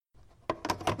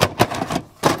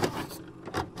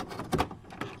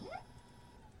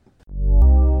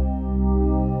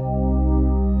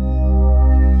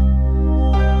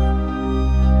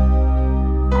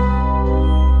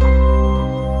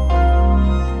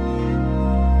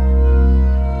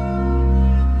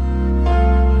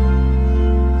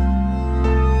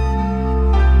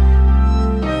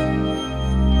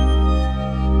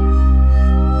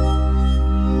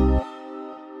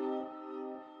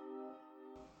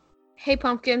Hey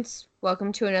pumpkins,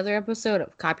 welcome to another episode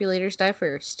of Copulators Die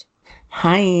First.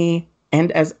 Hi.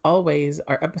 And as always,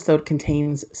 our episode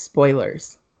contains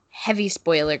spoilers. Heavy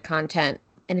spoiler content.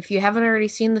 And if you haven't already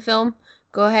seen the film,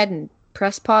 go ahead and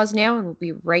press pause now and we'll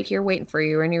be right here waiting for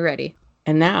you when you're ready.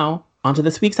 And now, on to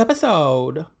this week's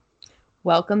episode.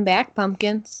 Welcome back,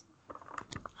 pumpkins.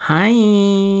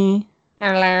 Hi.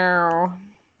 Hello.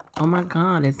 Oh my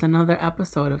God, it's another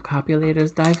episode of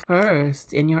Copulators Die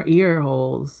First in your ear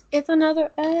holes. It's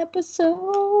another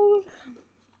episode.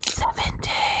 7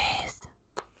 days.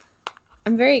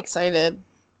 I'm very excited.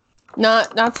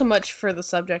 Not so much for the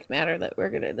subject matter that we're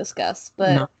going to discuss,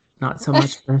 but Not so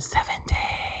much for 7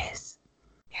 days.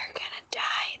 you're going to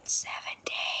die in 7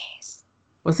 days.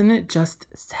 Wasn't it just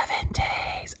 7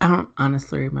 days? I don't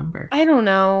honestly remember. I don't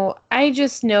know. I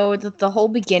just know that the whole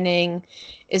beginning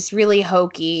is really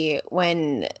hokey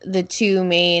when the two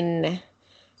main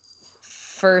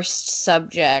first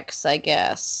subjects, I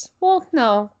guess. Well,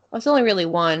 no, it's only really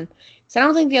one. So I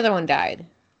don't think the other one died.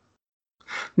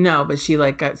 No, but she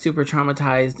got super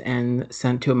traumatized and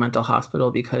sent to a mental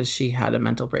hospital because she had a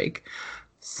mental break.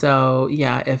 So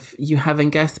yeah, if you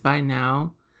haven't guessed by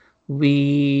now,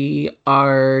 we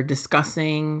are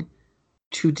discussing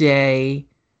today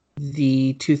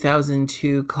the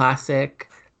 2002 classic,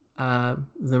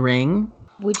 The Ring.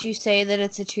 Would you say that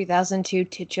it's a 2002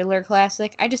 titular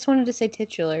classic? I just wanted to say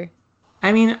titular.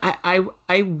 I mean,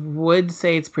 I would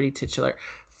say it's pretty titular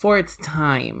for its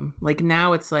time. Like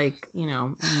now it's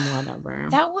whatever.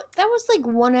 That was like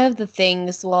one of the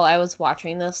things while I was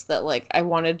watching this that like I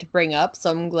wanted to bring up,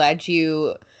 so I'm glad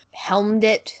you helmed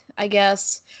it, I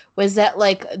guess, was that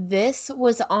like this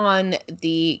was on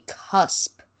the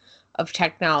cusp of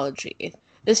technology.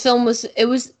 This film was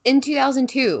in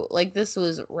 2002. Like this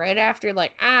was right after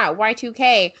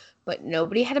Y2K, but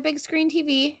nobody had a big screen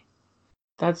TV.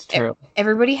 That's true.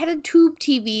 Everybody had a tube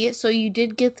TV, so you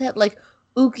did get that like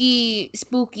ooky,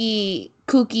 spooky,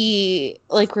 kooky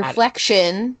like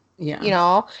reflection.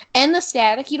 Yeah. And the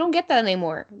static. You don't get that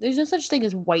anymore. There's no such thing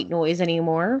as white noise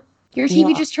anymore. Your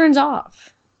TV just turns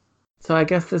off. So I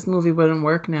guess this movie wouldn't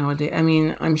work nowadays. I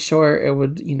mean, I'm sure it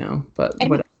would, but And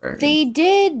whatever. they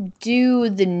did do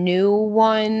the new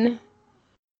one,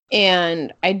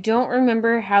 and I don't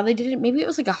remember how they did it. Maybe it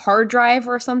was like a hard drive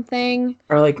or something.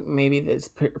 Or maybe this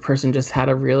person just had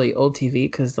a really old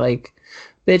TV because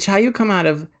bitch, how you come out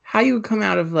of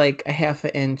like a half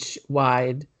an inch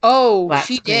wide? Oh,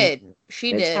 she screen? did.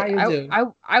 She bitch, did. How you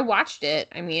do? I watched it.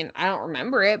 I mean, I don't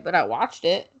remember it, but I watched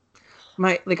it.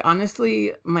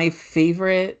 Honestly, my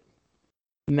favorite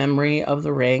memory of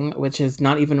The Ring, which is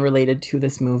not even related to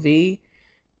this movie,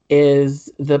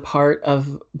 is the part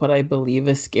of what I believe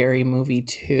is Scary Movie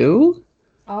 2.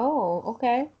 Oh,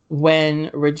 okay. When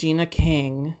Regina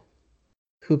King,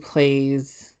 who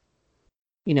plays,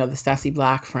 the Sassy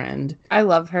Black friend. I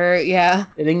love her, yeah.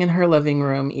 Sitting in her living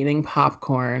room, eating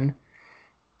popcorn,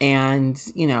 and,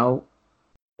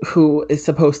 who is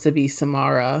supposed to be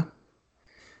Samara,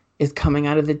 is coming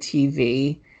out of the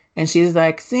TV, and she's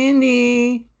like,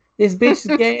 Cindy, this bitch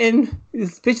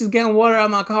is getting water on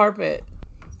my carpet.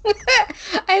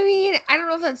 I mean, I don't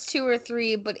know if that's 2 or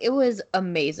 3, but it was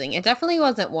amazing. It definitely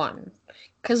wasn't 1,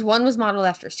 because 1 was modeled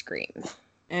after Scream.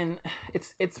 And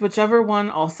it's whichever one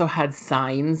also had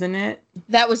signs in it.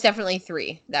 That was definitely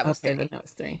 3. That was okay, 3. Then that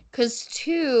was 3. Because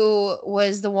 2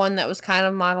 was the one that was kind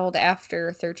of modeled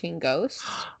after 13 Ghosts.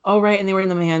 Oh, right. And they were in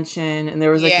the mansion, and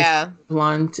there was a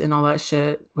blunt and all that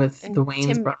shit with and the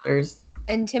Wayans brothers.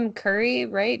 And Tim Curry,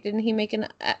 right? Didn't he make an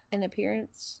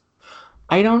appearance?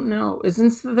 I don't know. Is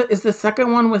the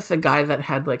second one with the guy that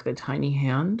had the tiny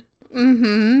hand?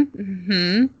 Mm-hmm.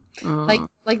 Mm-hmm.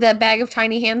 Like that bag of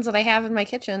tiny hands that I have in my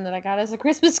kitchen that I got as a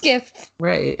Christmas gift.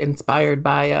 Right, inspired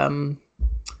by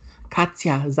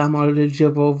Katya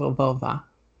Zamolodchikova.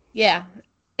 Yeah,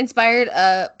 inspired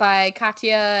by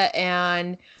Katya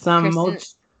and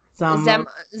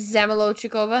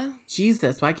Zamolodchikova.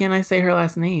 Jesus, why can't I say her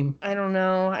last name? I don't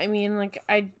know. I mean,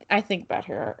 I think about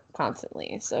her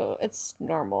constantly, so it's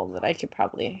normal that I could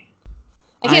probably.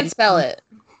 I can't spell it.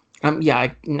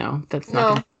 Yeah, no, that's not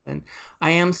gonna happen.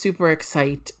 I am super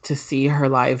excited to see her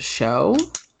live show.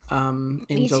 In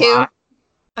Me July. Too.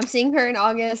 I'm seeing her in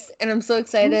August, and I'm so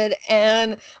excited.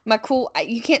 And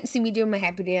you can't see me doing my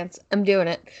happy dance. I'm doing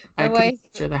it. I can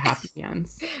picture the happy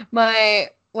dance.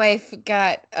 My wife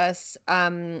got us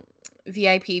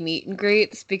VIP meet and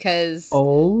greets because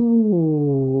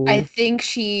I think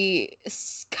she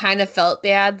kind of felt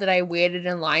bad that I waited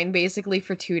in line basically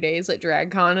for 2 days at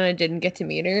DragCon and I didn't get to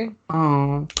meet her.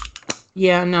 Oh.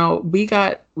 Yeah, no, we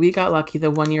got lucky. The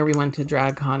one year we went to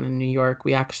DragCon in New York,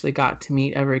 we actually got to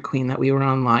meet every queen that we were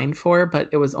online for, but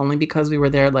it was only because we were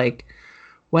there like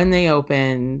when they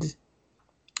opened,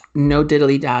 no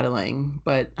diddly daddling.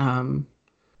 But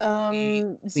we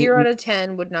 0 to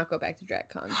 10 would not go back to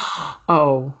DragCon.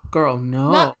 oh, girl,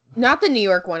 Not no. not the New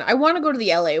York one. I want to go to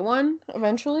the LA one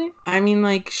eventually. I mean,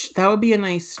 like that would be a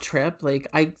nice trip.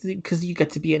 Like because you get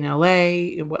to be in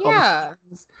LA and what all the Yeah.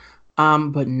 things.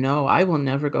 But no, I will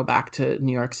never go back to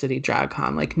New York City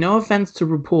DragCon. Like, no offense to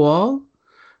RuPaul,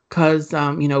 because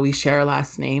we share a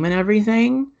last name and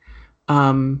everything.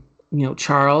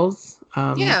 Charles.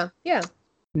 Yeah, yeah.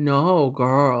 No,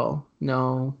 girl,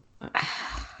 no.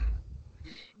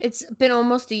 It's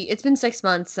been 6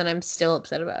 months and I'm still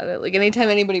upset about it. Like anytime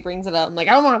anybody brings it up, I'm like,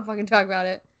 I don't want to fucking talk about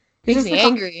it. It's Makes just me like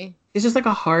angry. it's just like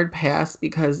a hard pass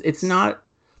because it's not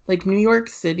like New York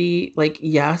City. Like,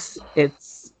 yes,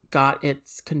 it's got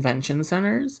its convention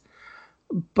centers,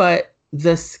 but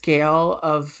the scale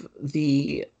of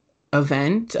the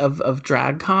event of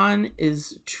DragCon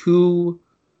is too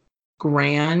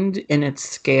grand in its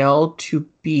scale to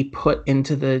be put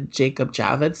into the Jacob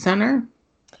Javits Center.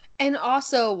 And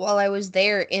also, while I was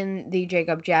there in the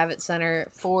Jacob Javits Center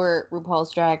for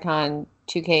RuPaul's Drag Con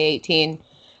 2K18,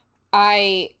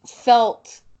 I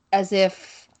felt as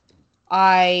if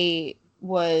I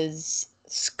was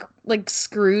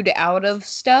screwed out of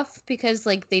stuff because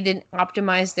like they didn't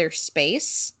optimize their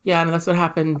space. Yeah, and that's what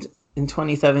happened in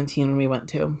 2017 when we went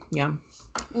to. Yeah.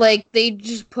 Like they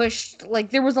just pushed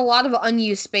like there was a lot of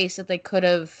unused space that they could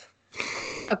have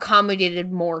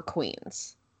accommodated more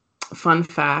queens. Fun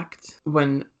fact,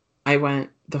 when I went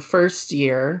the first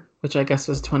year, which I guess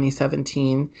was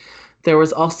 2017, there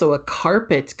was also a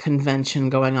carpet convention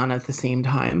going on at the same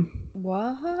time.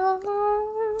 What?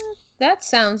 That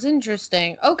sounds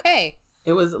interesting. Okay.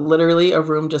 It was literally a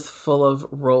room just full of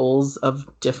rolls of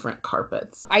different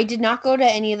carpets. I did not go to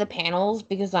any of the panels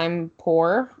because I'm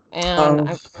poor and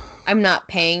Oh, I'm not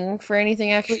paying for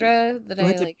anything extra that you I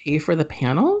had to like. pay for the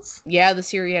panels? Yeah,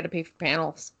 this year you had to pay for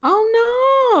panels.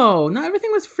 Oh no, not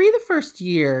everything was free the first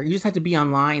year. You just had to be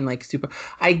online, like super.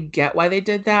 I get why they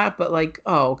did that, but like,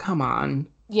 oh, come on.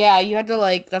 Yeah, you had to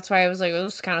like. That's why I was like, oh,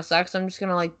 this kind of sucks. I'm just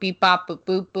gonna like beep bop boop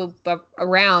boop boop bop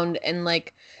around and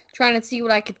like trying to see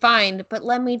what I could find. But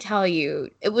let me tell you,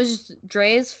 it was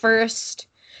Dre's first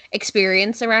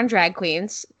experience around drag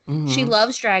queens. She Mm-hmm.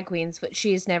 loves drag queens, but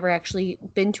she has never actually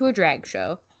been to a drag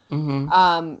show.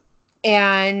 Mm-hmm.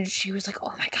 And she was like,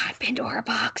 "Oh my god, Pandora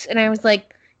Box," and I was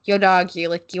like, "Yo, dog, you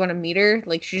like, you want to meet her?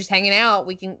 Like, she's just hanging out.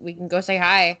 We can go say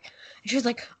hi." And she was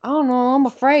like, "I don't know, I'm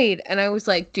afraid." And I was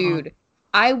like, "Dude,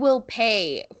 I will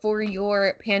pay for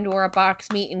your Pandora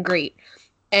Box meet and greet."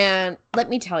 And let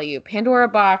me tell you, Pandora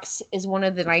Box is one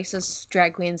of the nicest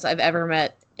drag queens I've ever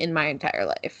met in my entire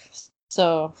life.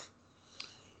 So,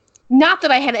 not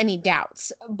that I had any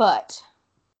doubts, but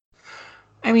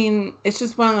I mean, it's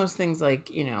just one of those things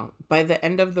like, by the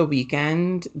end of the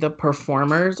weekend, the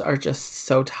performers are just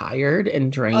so tired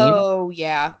and drained. oh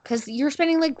yeah, because you're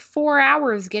spending like 4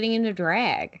 hours getting into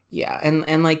drag. Yeah,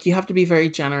 and like you have to be very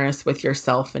generous with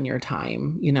yourself and your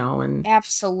time, and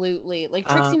Absolutely. Like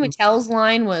Trixie um Mattel's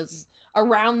line was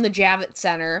around the Javits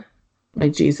Center.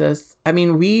 like Jesus. I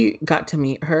mean, we got to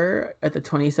meet her at the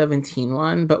 2017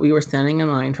 one, but we were standing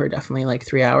in line for definitely like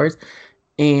 3 hours.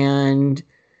 And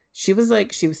she was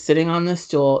sitting on the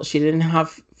stool. She didn't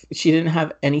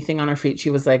have anything on her feet. She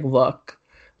was like, "Look,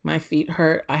 my feet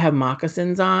hurt. I have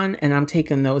moccasins on and I'm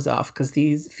taking those off because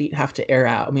these feet have to air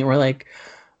out." I mean, we're like,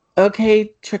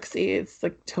 "Okay, Trixie, it's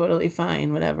like totally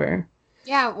fine, whatever."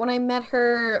 Yeah, when I met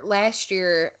her last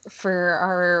year for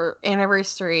our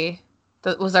anniversary,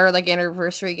 that was our like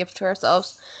anniversary gift to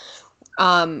ourselves.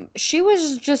 She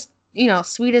was just,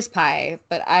 sweet as pie,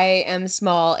 but I am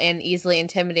small and easily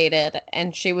intimidated.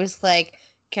 And she was like,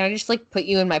 "Can I just like put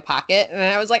you in my pocket?" And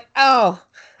I was like, oh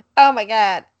my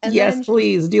God. Yes,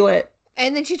 please do it.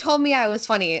 And then she told me I was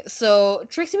funny. So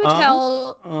Trixie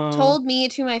Mattel Oh, told me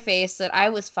to my face that I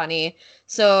was funny.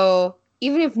 So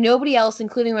even if nobody else,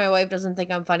 including my wife, doesn't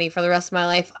think I'm funny for the rest of my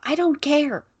life, I don't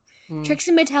care. mm.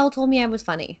 Trixie Mattel told me I was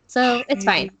funny. So it's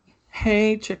fine.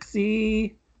 Hey, hey,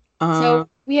 Trixie. So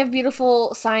we have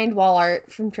beautiful signed wall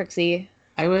art from Trixie.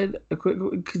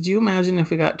 Could you imagine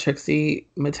if we got Trixie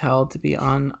Mattel to be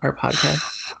on our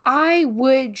podcast? I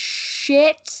would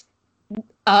shit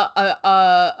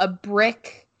a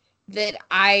brick that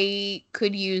I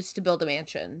could use to build a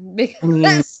mansion I mean,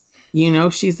 because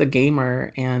she's a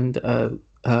gamer and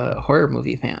a horror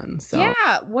movie fan. So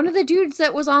yeah, one of the dudes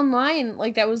that was online,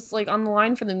 like that was like on the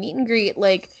line for the meet and greet,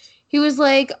 like he was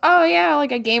like, "Oh yeah,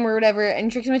 like a game or whatever,"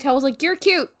 and Trixie Mattel was like, "You're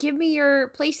cute. Give me your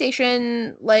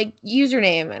PlayStation like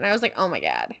username," and I was like, "Oh my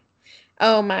god,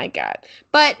 oh my god!"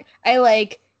 But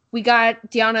we got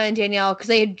Deanna and Danielle because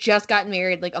they had just gotten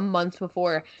married like a month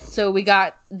before, so we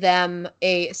got them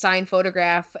a signed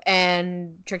photograph,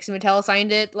 and Trixie Mattel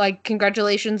signed it like,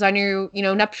 "Congratulations on your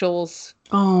nuptials,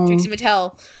 Trixie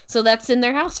Mattel." So that's in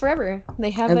their house forever.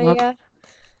 They have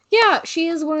yeah, she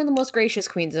is one of the most gracious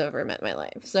queens I've ever met in my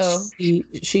life. So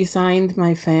she signed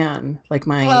my fan, like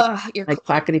my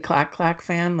clackety clack clack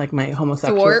fan, like my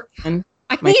homosexual fan.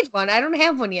 I need one. I don't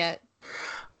have one yet.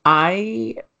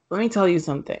 Let me tell you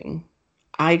something.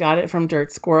 I got it from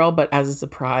Dirt Squirrel, but as a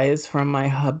surprise from my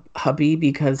hubby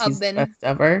because he's the best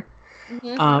ever.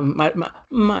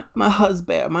 My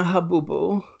husband, my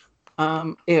huboo.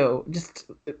 Ew, just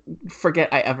forget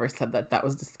I ever said that. That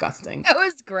was disgusting. That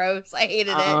was gross. I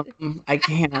hated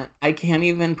it. I can't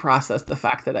even process the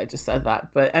fact that I just said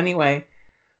that. But anyway,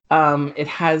 it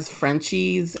has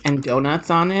Frenchies and donuts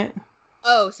on it.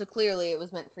 Oh, so clearly it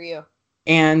was meant for you.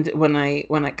 And when I,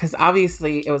 because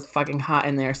obviously it was fucking hot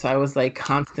in there, so I was like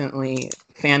constantly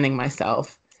fanning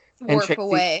myself. Warp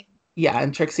away. Yeah,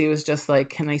 and Trixie was just like,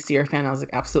 "Can I see your fan?" I was like,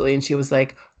 "Absolutely." And she was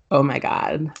like, "Oh my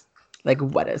god, like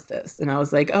what is this?" And I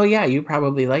was like, "Oh yeah, you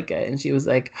probably like it." And she was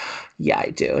like, "Yeah,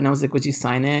 I do." And I was like, "Would you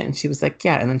sign it?" And she was like,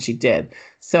 "Yeah." And then she did.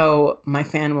 So my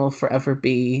fan will forever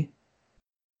be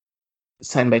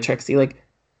signed by Trixie. Like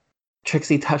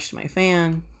Trixie touched my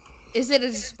fan. Is it a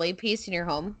display piece in your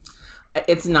home?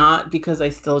 It's not, because I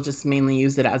still just mainly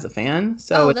use it as a fan.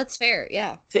 So that's fair.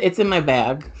 Yeah. It's in my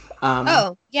bag.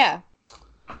 Yeah.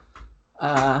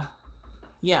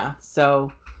 Yeah.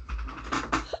 So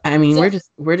I mean,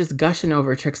 we're just gushing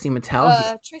over Trixie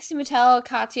Mattel. Trixie Mattel,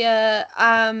 Katya.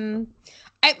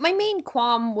 My main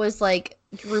qualm was like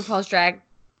RuPaul's Drag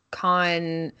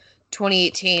Con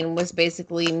 2018 was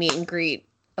basically meet and greet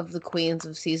of the queens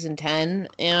of season 10,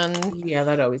 and yeah,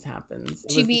 that always happens.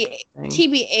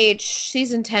 TBH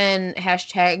season 10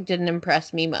 hashtag didn't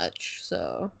impress me much.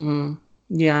 So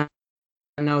yeah,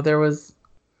 no, there was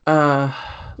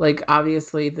like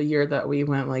obviously the year that we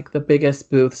went, like the biggest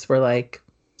booths were like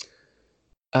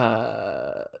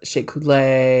Shea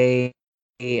Coulee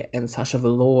and Sasha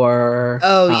Velour.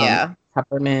 Oh yeah.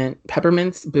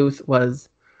 Peppermint's booth was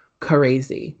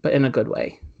crazy, but in a good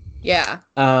way. Yeah.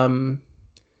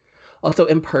 Also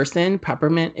in person,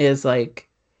 Peppermint is like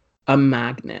a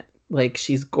magnet. Like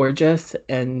she's gorgeous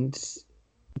and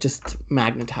just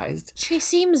magnetized. She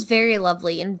seems very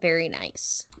lovely and very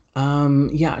nice.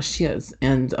 Yeah, she is.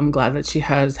 And I'm glad that she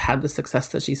has had the success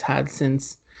that she's had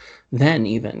since then,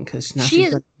 even, because now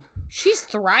she's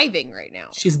thriving right now.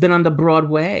 She's been on the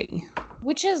Broadway.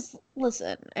 Which is,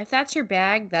 listen, if that's your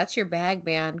bag, that's your bag,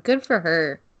 man. Good for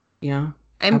her. Yeah.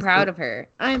 I'm proud of her.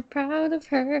 I'm proud of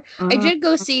her. I did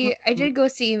go see,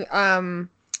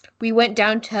 we went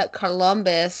down to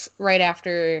Columbus right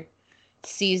after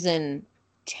season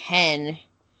 10,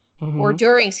 or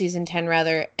during season 10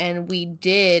 rather, and we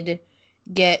did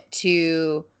get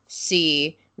to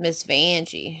see Miss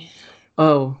Vanjie.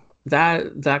 Oh,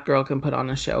 that girl can put on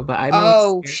a show, but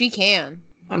she can.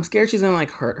 I'm scared she's gonna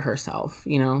like hurt herself,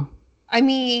 you know? I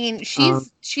mean,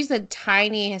 she's a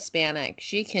tiny Hispanic.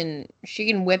 She can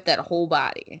whip that whole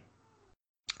body.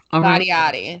 Body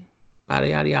yaddy.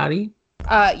 Body yaddy yaddy.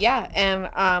 Yeah, and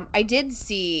I did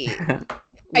see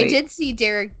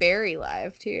Derek Barry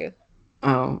live too.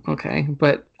 Oh, okay.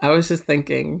 But I was just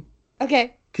thinking.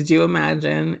 Okay. Could you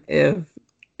imagine if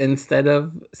instead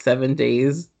of 7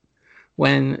 days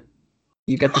when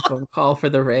you get the phone call for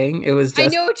the ring, it was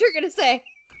just, I know what you're gonna say.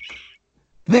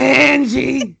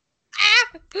 Vanjie!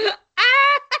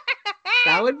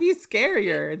 That would be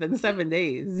scarier than 7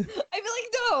 days. I feel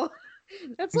like no.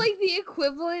 That's like the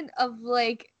equivalent of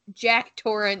like Jack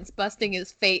Torrance busting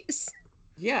his face.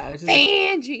 Yeah. It's just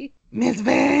Vanjie! Miss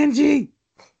Vanjie!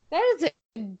 That is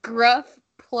a gruff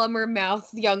plumber mouth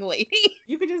young lady.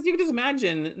 You could just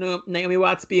imagine Naomi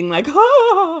Watts being like,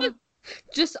 oh!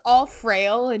 Just all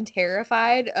frail and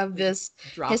terrified of this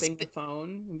dropping the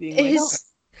phone and being like,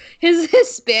 his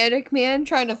Hispanic man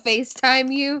trying to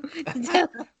FaceTime you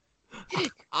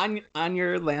on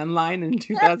your landline in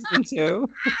 2002.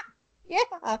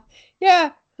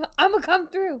 Yeah, I'm gonna come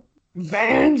through.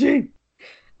 Vanjie.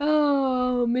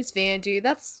 Oh, Miss Vanjie,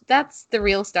 that's the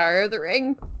real star of the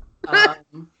ring.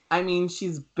 I mean,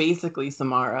 she's basically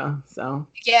Samara, so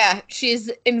yeah, she's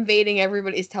invading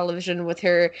everybody's television with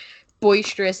her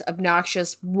boisterous,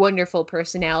 obnoxious, wonderful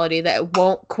personality that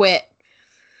won't quit.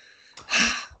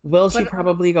 Will she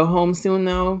probably go home soon,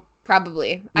 though?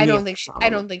 Probably. Yeah, I probably.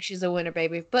 don't think she's a winner,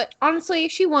 baby. But honestly,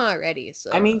 she won already, I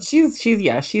so mean,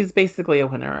 she's basically a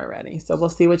winner already. So we'll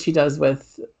see what she does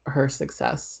with her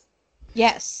success.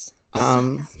 yes.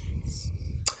 Um,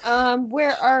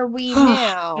 Where are we I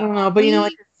now? don't know, but you know,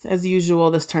 like as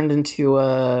usual, this turned into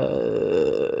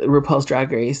a RuPaul's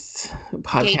Drag Race Gate,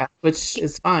 podcast, which gate,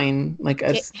 is fine. Like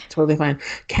gate. it's totally fine.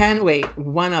 Can wait,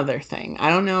 one other thing. I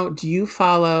don't know. Do you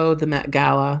follow the Met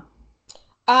Gala?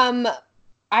 Um,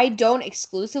 I don't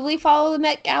exclusively follow the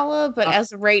Met Gala, but Uh,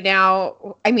 as of right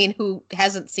now, I mean, who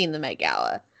hasn't seen the Met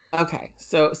Gala? okay,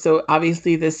 so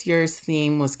obviously this year's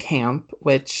theme was camp,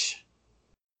 which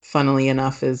funnily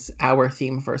enough is our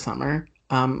theme for summer.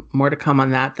 More to come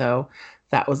on that though.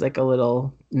 That was like a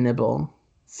little nibble.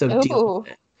 So deal with Oh,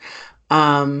 it.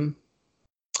 Um,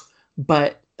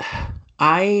 but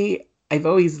I've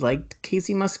always liked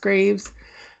Casey Musgraves.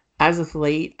 As of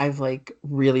late, I've like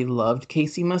really loved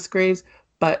Casey Musgraves.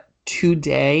 But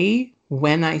today,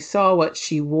 when I saw what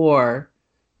she wore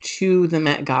to the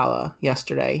Met Gala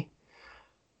yesterday,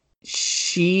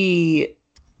 she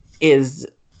is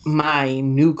my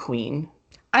new queen.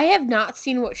 I have not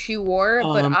seen what she wore,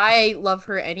 but Um, I love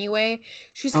her anyway.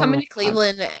 She's oh coming my to God.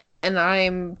 Cleveland, and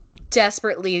I'm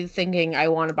desperately thinking I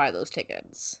want to buy those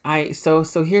tickets. So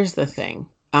here's the thing.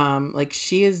 Like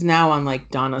she is now on like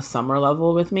Donna Summer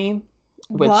level with me,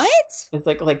 which What? is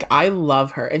like I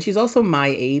love her. And she's also my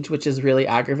age, which is really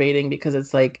aggravating because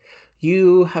it's like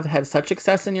you have had such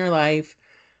success in your life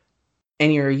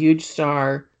and you're a huge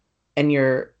star and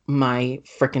you're my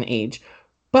freaking age.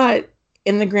 But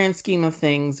in the grand scheme of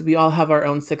things, we all have our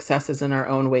own successes in our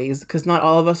own ways because not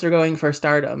all of us are going for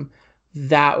stardom.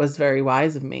 That was very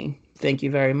wise of me. Thank you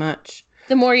very much.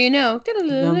 The more you know.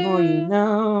 The more you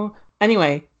know.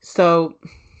 Anyway, so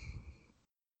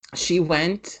she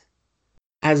went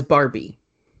as Barbie.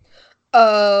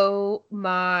 Oh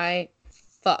my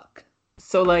fuck.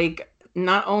 So like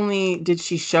not only did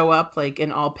she show up like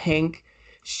in all pink,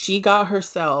 she got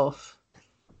herself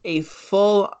a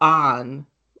full on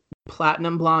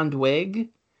platinum blonde wig.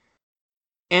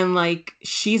 And like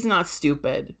she's not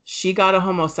stupid. She got a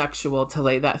homosexual to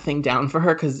lay that thing down for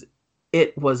her cuz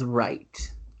it was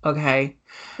right. Okay?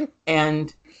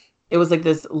 And it was like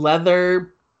this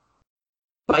leather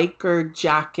biker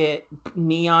jacket,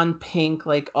 neon pink,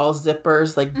 like all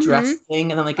zippers, like dress Mm-hmm.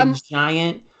 thing, and then like a I'm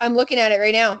giant. I'm looking at it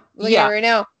right now. Looking at Yeah. it right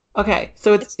now. Okay.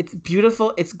 So it's It's it's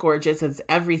beautiful, it's gorgeous, it's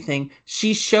everything.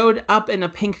 She showed up in a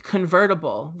pink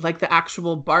convertible, like the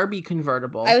actual Barbie I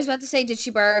convertible. was about to say, did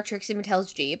she borrow Trixie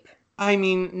Mattel's Jeep? I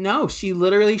mean, no, she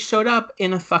literally showed up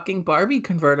in a fucking Barbie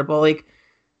convertible. Like,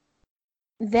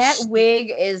 That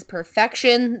wig is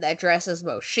perfection. That dress is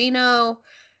Moschino.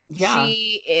 yeah,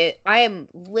 I am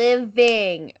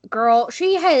living. Girl,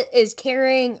 is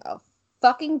carrying a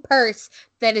fucking purse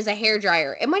that is a hair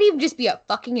dryer. It might even just be a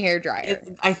fucking hair dryer.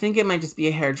 I think it might just be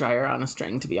a hair dryer on a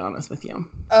string, to be honest with you.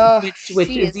 Oh, Which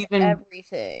she is is even it's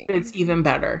everything. even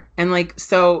better. And like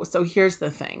so here's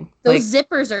the thing. Like Those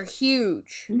zippers are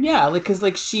huge. yeah, like cuz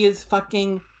like she is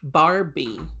fucking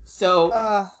Barbie. Oh, So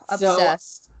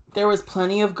obsessed. there was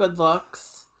plenty of good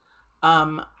looks.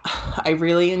 I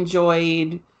really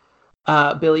enjoyed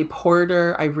Billy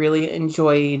Porter. I really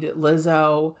enjoyed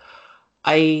Lizzo.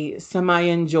 I semi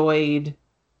enjoyed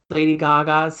Lady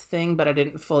Gaga's thing, but I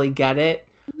didn't fully get it.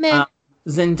 Meh. Um,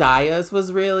 Zendaya's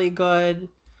was really good.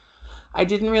 I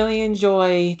didn't really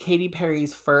enjoy Katy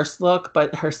Perry's first look,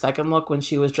 but her second look when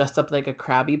she was dressed up like a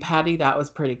Krabby Patty, that was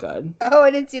pretty good. Oh, I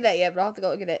didn't see that yet, but I'll have to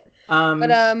go look at it.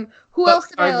 But Um, who but else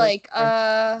did I regardless, like?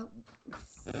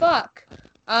 Fuck.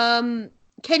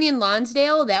 Kenyon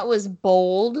Lonsdale, that was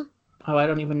bold. oh, I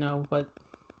don't even know what,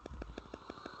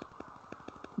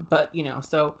 but you know,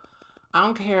 so I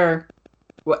don't care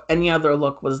what any other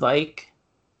look was like.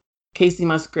 Casey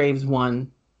Musgraves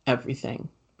won everything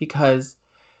because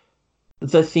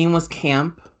the theme was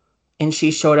camp and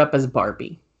she showed up as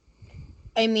Barbie.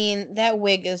 I mean, that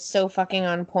wig is so fucking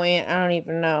on point. I don't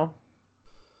even know.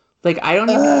 Like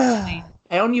Ugh.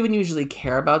 I don't even usually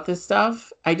care about this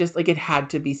stuff. I just like it had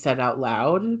to be said out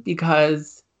loud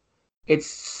because it's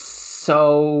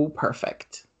so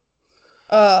perfect.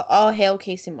 All hail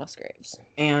Casey Musgraves.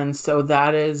 And so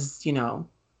that is, you know,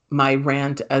 my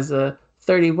rant as a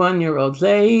 31-year-old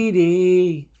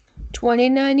lady.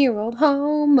 29-year-old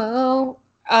homo.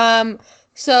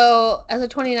 So as a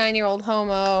 29-year-old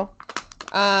homo,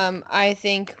 I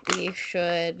think we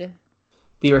should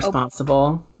Be op-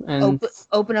 responsible and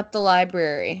open up the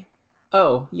library.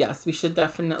 oh, yes, we should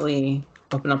definitely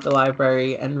open up the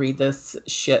library and read this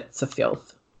shit to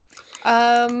filth.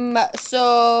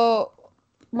 So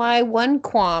my one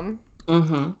qualm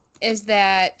Mm-hmm. is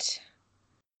that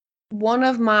one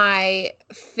of my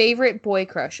favorite boy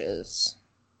crushes,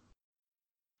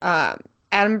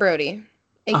 Adam Brody,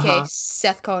 aka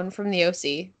Seth Cohen from the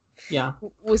OC, yeah,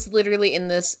 was literally in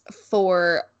this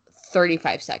for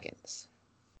 35 seconds.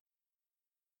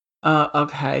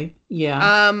 Okay. Yeah.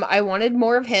 I wanted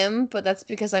more of him, but that's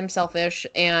because I'm selfish,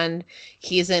 and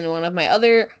he's in one of my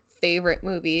other favorite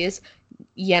movies,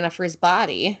 Jennifer's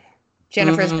Body.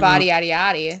 Jennifer's Body, yada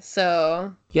yada.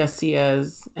 So yes, he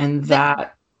is, and th-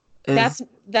 that is.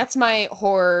 that's my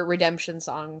horror redemption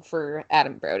song for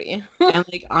Adam Brody. And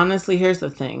like honestly, here's the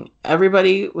thing.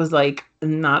 Everybody was like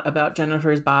not about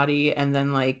Jennifer's Body, and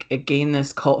then like it gained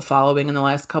this cult following in the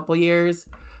last couple years.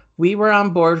 We were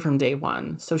on board from day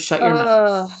one. So shut your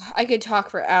mouth. I could talk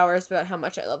for hours about how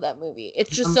much I love that movie. It's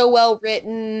just so well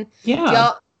written.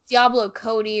 Yeah. Diablo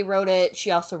Cody wrote it.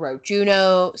 She also wrote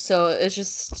Juno. So it's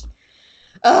just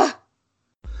uh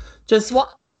Just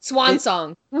swan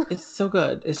song. It's so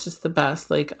good. It's just the best.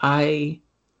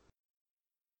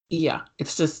 Yeah,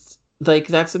 it's just like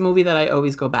that's a movie that I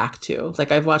always go back to.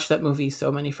 Like I've watched that movie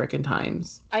so many freaking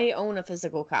times. I own a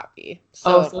physical copy.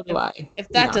 So, so do I. If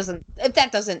that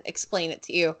doesn't explain it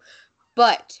to you,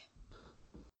 but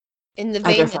in the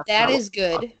vein that is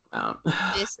good,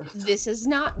 this is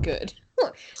not good.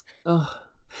 Ugh.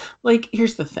 Like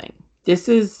here's the thing. This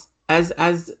is as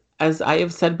I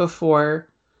have said before,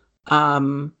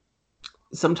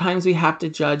 sometimes we have to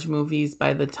judge movies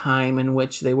by the time in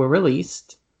which they were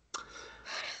released.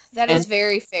 That is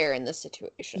very fair in this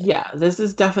situation. Yeah, this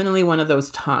is definitely one of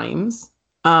those times.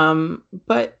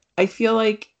 But I feel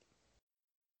like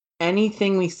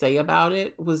anything we say about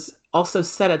it was also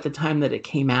said at the time that it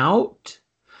came out.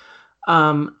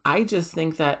 I just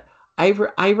think that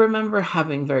I remember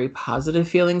having very positive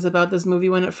feelings about this movie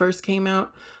when it first came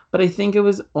out, but I think it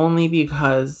was only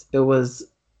because it was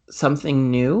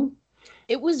something new.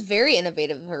 It was very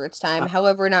innovative for its time.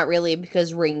 However, not really,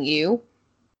 because Ringu.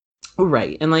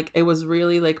 Right. And like it was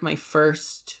really like my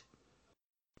first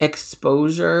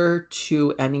exposure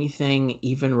to anything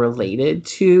even related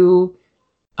to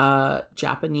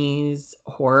Japanese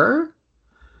horror.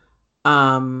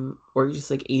 Or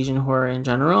just like Asian horror in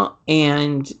general.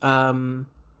 And I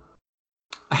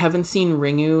haven't seen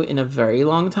Ringu in a very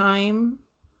long time.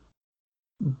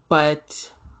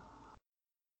 But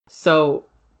so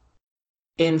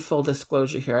in full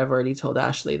disclosure here, I've already told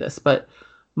Ashley this, but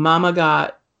Mama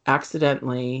got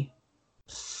accidentally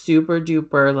super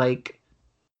duper like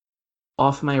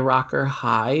off my rocker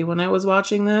high when I was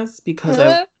watching this because I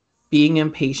was being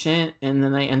impatient, and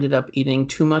then I ended up eating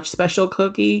too much special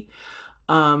cookie.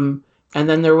 And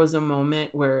then there was a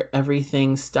moment where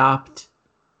everything stopped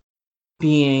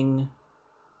being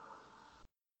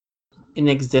in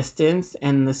existence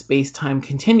and the space-time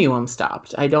continuum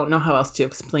stopped. I don't know how else to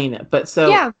explain it, but so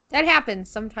yeah, that happens.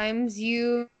 Sometimes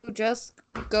you just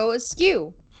go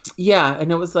askew. Yeah,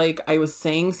 and it was like I was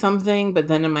saying something, but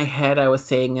then in my head I was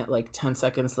saying it like 10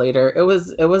 seconds later. It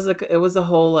was a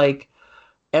whole like,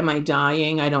 am I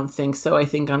dying? I don't think so. I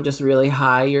think I'm just really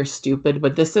high. You're stupid,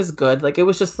 but this is good. Like it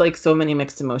was just like so many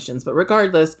mixed emotions. But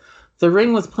regardless, The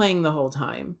Ring was playing the whole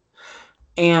time.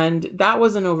 And that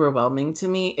wasn't overwhelming to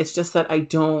me. It's just that I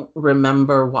don't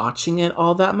remember watching it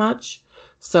all that much.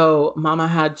 So Mama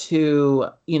had to,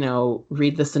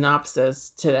 read the synopsis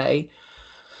today.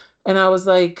 And I was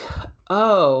like,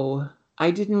 oh,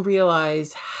 I didn't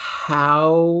realize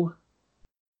how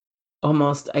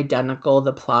almost identical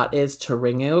the plot is to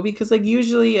Ringu. Because like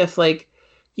usually if like,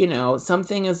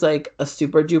 something is like a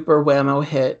super duper whammo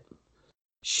hit,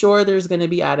 sure, there's going to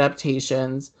be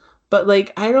adaptations. But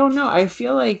like, I don't know. I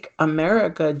feel like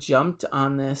America jumped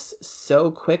on this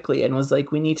so quickly and was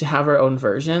like, we need to have our own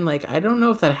version. Like, I don't know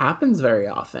if that happens very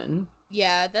often.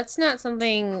 Yeah, that's not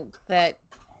something that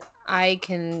I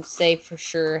can say for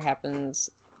sure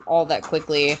happens all that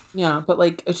quickly. Yeah, but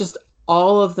like, it's just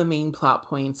all of the main plot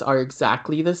points are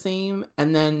exactly the same.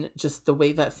 And then just the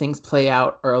way that things play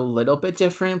out are a little bit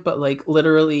different, but like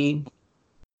literally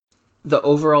the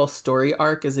overall story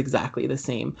arc is exactly the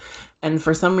same. And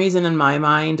for some reason in my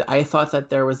mind, I thought that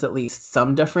there was at least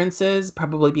some differences,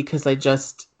 probably because I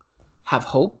just have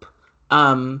hope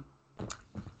in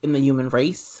the human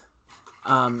race.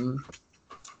 But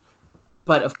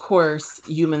of course,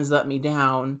 humans let me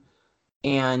down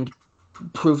and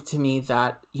proved to me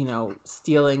that,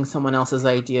 stealing someone else's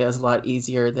idea is a lot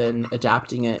easier than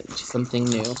adapting it to something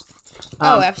new.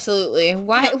 Absolutely.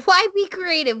 Why be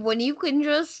creative when you can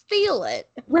just steal it?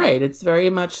 Right. It's very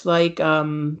much like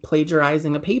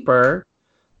plagiarizing a paper.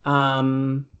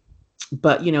 But,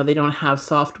 they don't have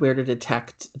software to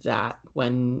detect that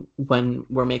when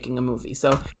we're making a movie.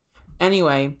 So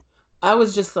anyway, I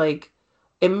was just like,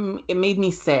 it made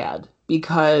me sad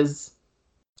because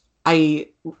I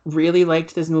really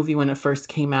liked this movie when it first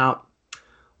came out.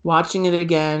 Watching it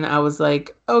again, I was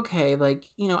like, okay, like,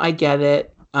 I get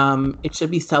it. It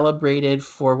should be celebrated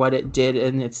for what it did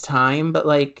in its time, but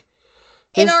like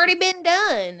It this, already been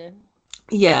done.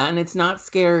 yeah, and it's not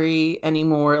scary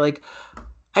anymore. Like,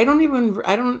 I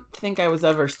don't think I was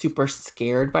ever super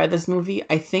scared by this movie.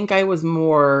 I think I was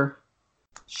more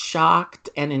shocked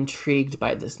and intrigued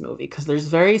by this movie because there's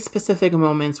very specific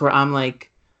moments where I'm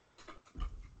like,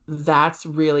 that's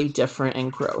really different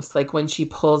and gross. Like when she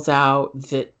pulls out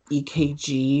the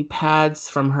EKG pads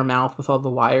from her mouth with all the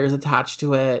wires attached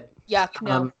to it. Yuck,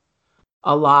 no.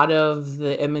 A lot of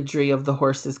the imagery of the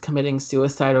horses committing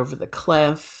suicide over the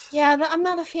cliff. Yeah, I'm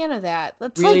not a fan of that.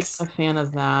 That's Really like not a fan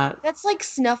of that. That's like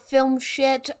snuff film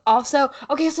shit. Also,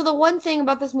 okay, so the one thing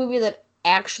about this movie that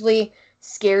actually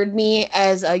scared me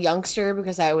as a youngster,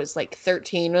 because I was like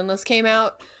 13 when this came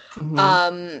out,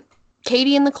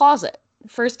 Katie in the Closet.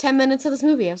 First 10 minutes of this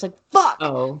movie, I was like, fuck,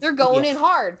 they're going in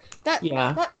hard. That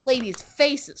lady's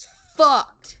face is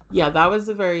fucked. Yeah, that was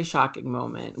a very shocking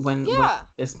moment when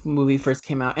this movie first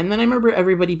came out. And then I remember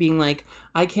everybody being like,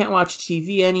 I can't watch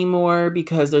TV anymore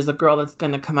because there's a girl that's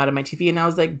going to come out of my TV. And I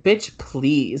was like, bitch,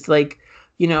 please. Like,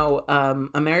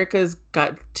 America's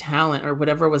Got Talent or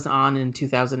whatever was on in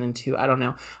 2002. I don't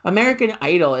know. American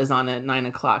Idol is on at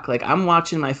 9:00. Like, I'm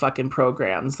watching my fucking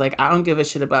programs. Like, I don't give a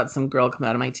shit about some girl coming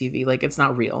out of my TV. Like, it's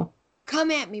not real. Come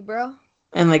at me, bro.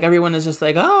 And like, everyone is just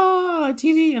like, oh,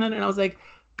 TV. And I was like,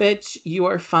 bitch, you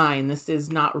are fine. This is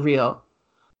not real.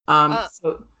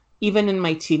 So even in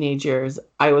my teenage years,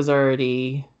 I was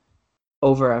already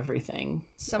over everything.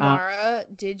 Samara,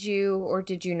 did you or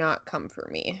did you not come for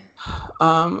me?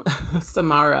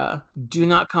 Samara, do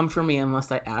not come for me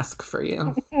unless I ask for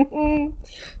you.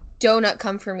 Do not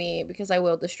come for me because I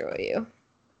will destroy you.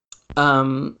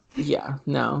 Yeah,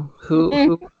 no.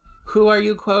 Who are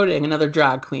you quoting? Another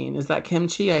drag queen? Is that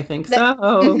Kimchi? I think so.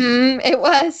 It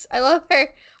was. I love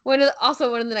her.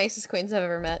 Also one of the nicest queens I've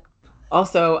ever met.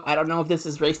 Also, I don't know if this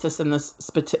is racist in this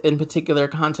in particular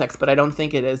context, but I don't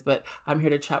think it is. But I'm here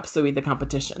to chop Suey the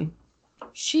competition.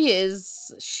 She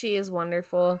is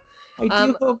wonderful.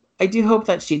 I do hope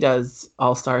that she does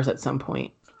All Stars at some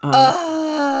point.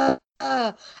 I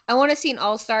want to see an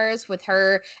All Stars with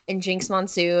her and Jinx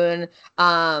Monsoon.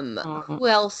 Who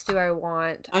else do I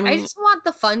want? I just want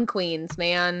the fun queens,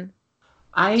 man.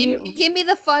 Give me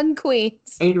the fun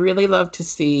queens. I'd really love to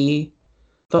see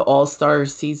the All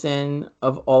Stars season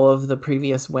of all of the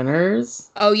previous winners.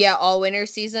 Oh yeah, all winner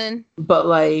season. But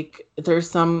like,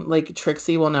 there's some like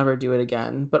Trixie will never do it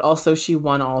again. But also, she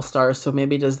won All Stars, so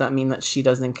maybe does that mean that she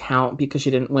doesn't count because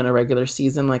she didn't win a regular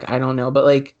season? Like, I don't know, but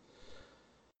like,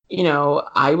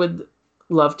 I would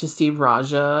love to see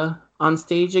Raja on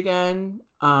stage again.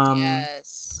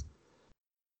 Yes.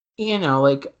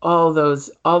 Like all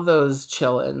those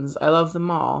chillins. I love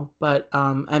them all. But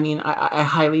I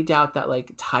highly doubt that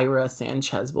like Tyra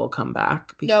Sanchez will come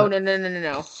back. No.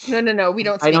 We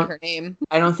don't speak her name.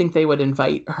 I don't think they would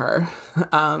invite her.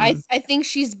 I think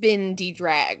she's been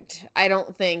de-dragged. I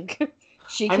don't think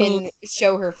she can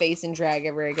show her face in drag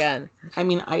ever again.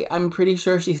 I'm pretty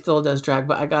sure she still does drag,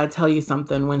 but I gotta tell you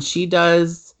something. When she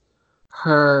does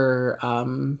her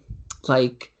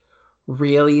like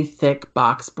really thick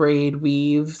box braid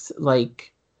weaves,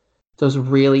 like those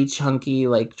really chunky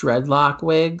like dreadlock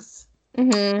wigs,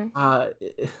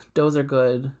 those are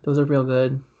good. Those are real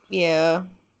good. Yeah.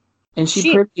 And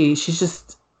she's pretty.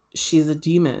 She's a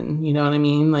demon. You know what I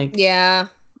mean? Like, yeah.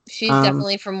 She's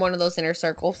definitely from one of those inner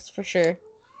circles for sure.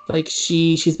 Like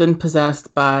she's been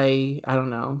possessed by, I don't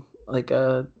know, like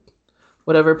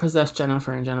whatever possessed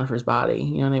Jennifer in Jennifer's body.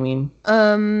 You know what I mean?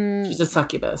 She's a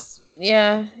succubus.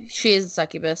 Yeah, she is a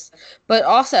succubus. But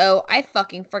also, I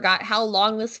fucking forgot how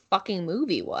long this fucking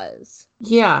movie was.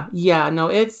 Yeah. No,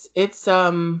 it's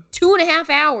 2.5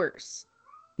 hours.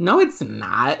 No, it's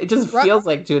not. It just feels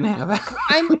like 2.5 hours.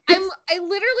 I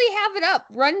literally have it up.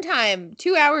 Runtime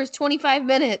 2 hours 25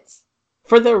 minutes.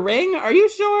 For The Ring? Are you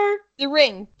sure? The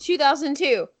Ring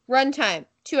 2002. Runtime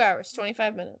 2 hours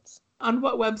 25 minutes. On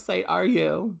what website are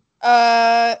you?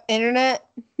 Internet.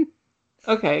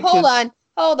 Okay. Hold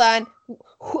on.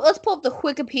 Let's pull up the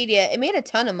Wikipedia. It made a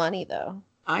ton of money though.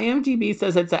 IMDb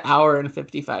says it's 1 hour and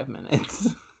 55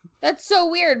 minutes. That's so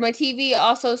weird. My TV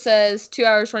also says 2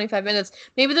 hours 25 minutes.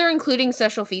 Maybe they're including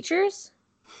special features.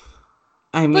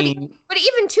 But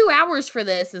even 2 hours for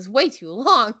this is way too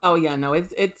long. Oh yeah, no,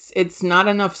 it's not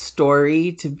enough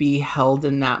story to be held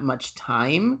in that much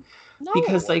time. No.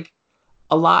 Because like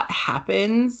a lot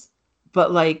happens,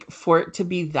 but like for it to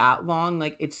be that long,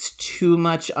 like it's too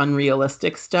much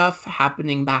unrealistic stuff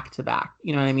happening back to back.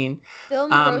 You know what I mean?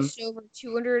 Film grossed over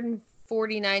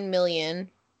 249 million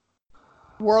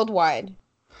worldwide.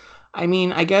 I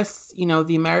mean, I guess, you know,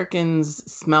 the Americans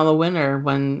smell a winner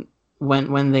when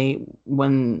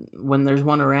there's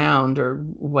one around or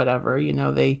whatever, you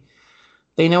know, they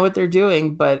know what they're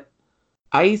doing, but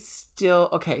I still,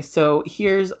 okay, so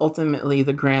here's ultimately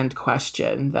the grand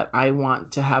question that I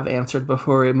want to have answered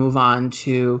before we move on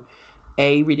to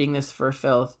A, reading this for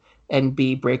filth, and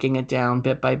B, breaking it down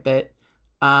bit by bit.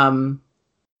 Ring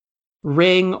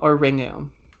or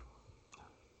Ringu?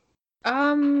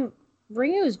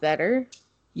 Ringu's better.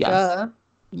 Yes. Duh.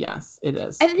 Yes, it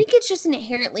is. I think it's just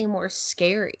inherently more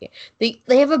scary. They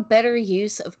have a better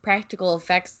use of practical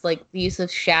effects, like the use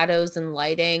of shadows and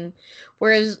lighting,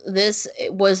 whereas this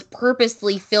was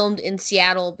purposely filmed in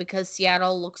Seattle because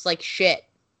Seattle looks like shit.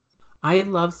 I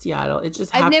love Seattle. It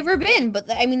just I've never been,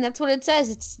 but I mean that's what it says.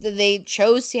 It's they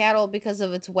chose Seattle because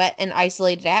of its wet and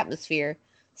isolated atmosphere.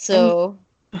 So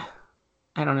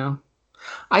I don't know.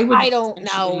 I don't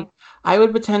know. I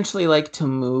would potentially like to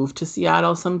move to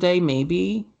Seattle someday,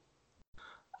 maybe.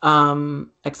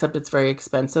 Except it's very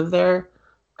expensive there.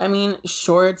 I mean,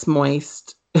 sure, it's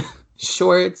moist.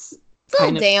 Sure, it's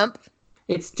kind of damp.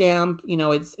 It's damp. You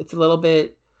know, it's a little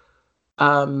bit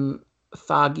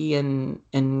foggy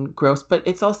and gross, but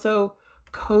it's also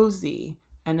cozy,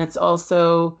 and it's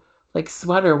also like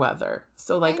sweater weather.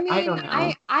 So like, I mean, I don't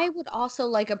know. I would also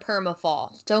like a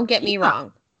permafall. Don't get me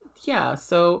wrong. Yeah.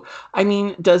 So I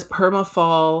mean, does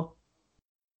permafall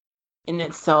in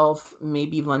itself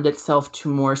maybe lend itself to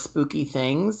more spooky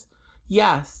things?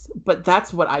 Yes, but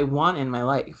that's what I want in my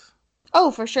life.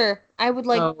 Oh, for sure. I would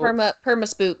like perma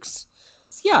spooks.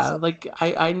 Yeah, like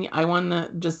I want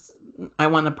to just I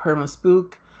want a perma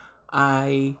spook.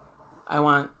 I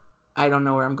want I don't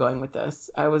know where I'm going with this.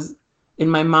 I was in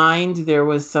my mind there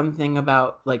was something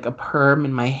about like a perm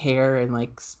in my hair and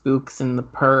like spooks in the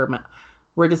perm.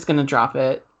 We're just gonna drop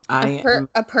it. A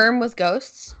perm with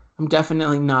ghosts? I'm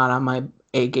definitely not on my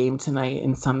A game tonight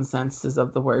in some senses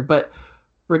of the word, but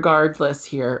regardless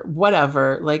here,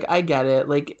 whatever, like I get it.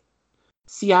 Like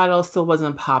Seattle still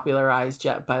wasn't popularized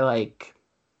yet by like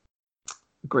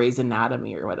Grey's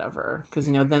Anatomy or whatever, because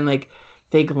you know then like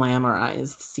they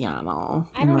glamorized Seattle.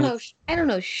 I don't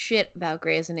know shit about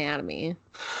Grey's Anatomy.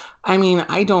 I mean,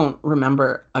 I don't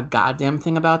remember a goddamn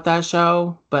thing about that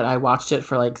show, but I watched it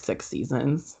for like 6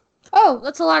 seasons. Oh,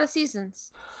 that's a lot of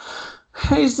seasons.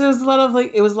 It's just a lot of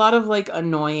like, it was a lot of like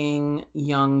annoying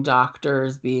young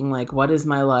doctors being like, what is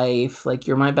my life? Like,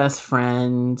 you're my best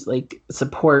friend. Like,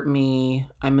 support me.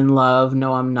 I'm in love.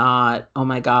 No, I'm not. Oh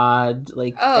my God.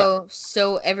 Like,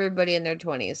 so everybody in their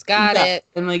 20s. Got it.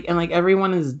 And like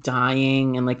everyone is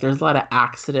dying and like there's a lot of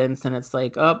accidents and it's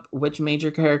like, oh, which major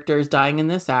character is dying in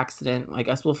this accident? I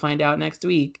guess we'll find out next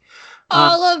week.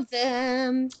 All of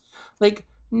them. Like,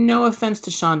 no offense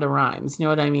to Shonda Rhimes, you know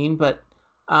what I mean? But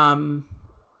How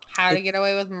to Get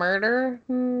Away with Murder?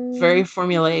 Very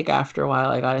formulaic after a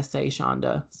while, I gotta say,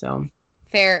 Shonda. So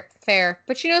fair.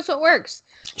 But she knows what works.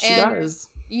 She does.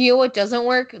 You know what doesn't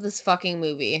work? This fucking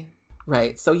movie.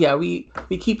 Right. So yeah, we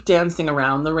keep dancing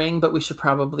around the ring, but we should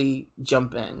probably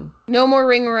jump in. No more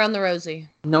ring around the rosy.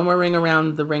 No more ring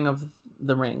around the ring of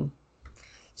the ring.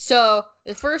 So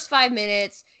the first 5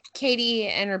 minutes, Katie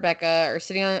and Rebecca are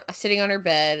sitting on her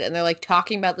bed, and they're like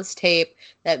talking about this tape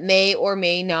that may or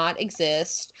may not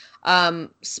exist.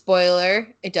 Spoiler,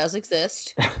 it does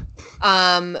exist.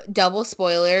 Double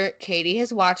spoiler, Katie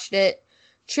has watched it.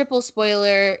 Triple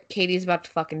spoiler, Katie's about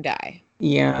to fucking die.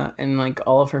 Yeah, and like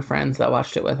all of her friends that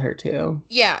watched it with her too.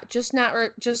 Yeah, just not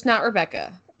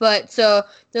Rebecca. But so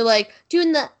they're like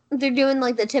doing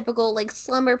like the typical like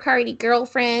slumber party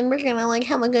girlfriend. We're gonna like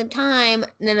have a good time.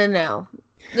 No.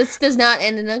 This does not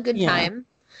end in a good time.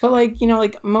 But like, you know,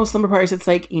 like most slumber parties, it's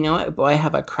like, you know what boy I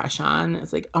have a crush on.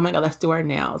 It's like, oh my God, let's do our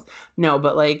nails. No,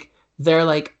 but like they're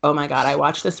like, oh my God, I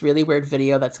watched this really weird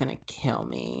video that's gonna kill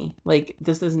me. Like,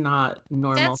 this is not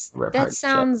normal slumber party.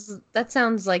 That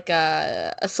sounds like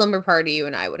a slumber party you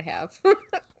and I would have.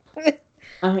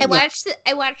 I watched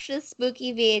this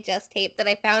spooky VHS tape that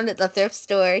I found at the thrift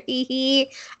store. I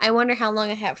wonder how long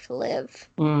I have to live.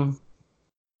 No,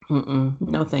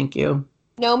 thank you.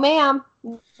 No, ma'am.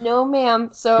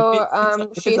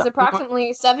 So, she has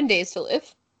approximately 7 days to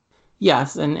live.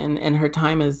 Yes, and her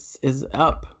time is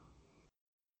up.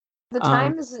 The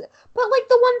time is, but like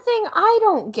the one thing I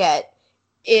don't get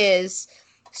is,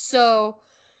 so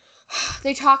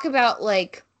they talk about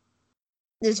like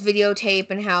this videotape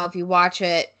and how if you watch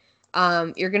it,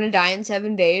 you're gonna die in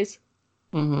 7 days.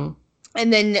 Mm-hmm.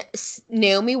 And then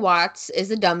Naomi Watts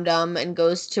is a dum-dum and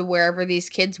goes to wherever these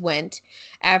kids went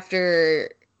after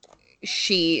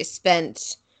she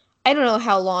spent I don't know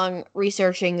how long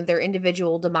researching their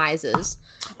individual demises.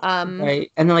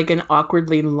 Right. And then like an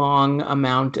awkwardly long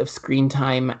amount of screen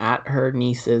time at her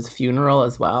niece's funeral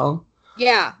as well.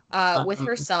 Yeah, with Um,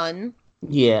 her son.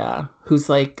 yeah. Who's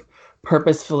like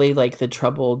purposefully like the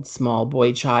troubled small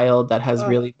boy child that has Ugh.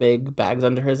 really big bags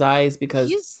under his eyes because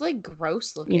He's like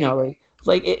gross you looking. know,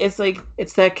 like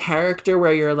it's that character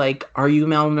where you're like, are you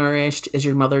malnourished? Is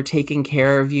your mother taking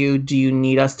care of you? Do you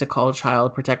need us to call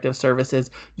child protective services?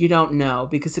 You don't know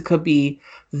because it could be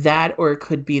that, or it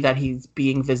could be that he's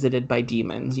being visited by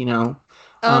demons.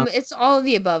 It's all of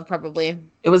the above probably.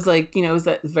 It was like it was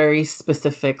that very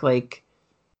specific like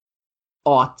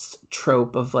aughts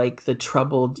trope of like the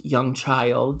troubled young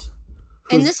child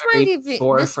And who's this might very even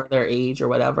mature for their age or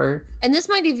whatever. and this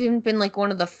might even been like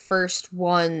one of the first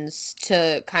ones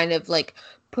to kind of like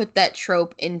put that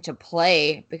trope into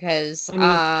play because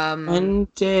I mean,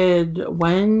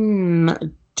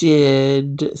 when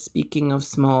did speaking of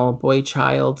small boy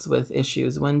childs with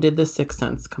issues, when did The Sixth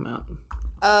Sense come out?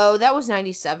 oh, that was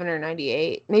 97 or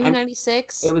 98. Maybe I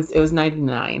 96. it was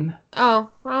 99. Oh,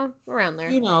 well, around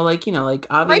there. Like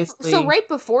obviously Right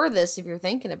before this if you're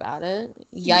thinking about it.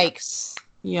 Yikes.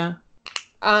 yeah.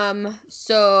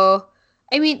 So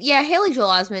I mean, yeah, Haley Joel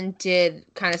Osment did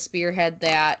kind of spearhead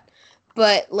that,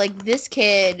 but like this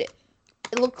kid,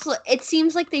 it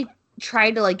seems like they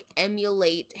tried to like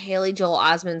emulate Haley Joel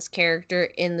Osment's character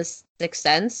in The Sixth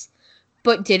Sense,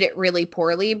 but did it really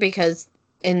poorly because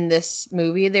in this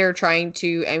movie they're trying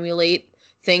to emulate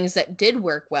things that did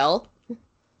work well,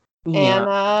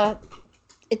 Yeah. and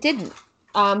it didn't.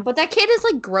 But that kid is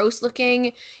like gross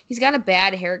looking. He's got a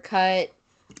bad haircut.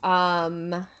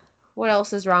 What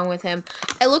else is wrong with him?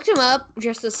 I looked him up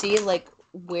just to see like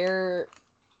where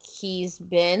he's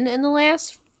been in the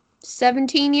last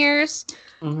 17 years.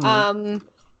 Mhm.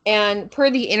 And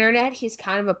per the internet, he's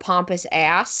kind of a pompous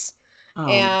ass. Oh.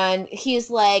 And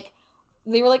he's like,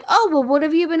 they were like, oh, well, what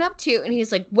have you been up to? And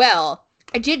he's like, well,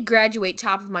 I did graduate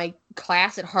top of my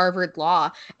class at Harvard Law,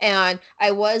 and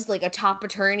I was like a top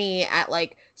attorney at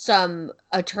like some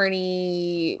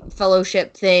attorney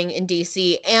fellowship thing in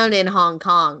DC and in Hong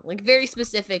Kong, like very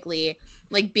specifically,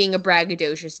 like being a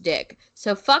braggadocious dick.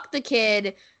 So fuck the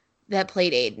kid that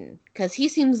played Aiden, because he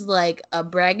seems like a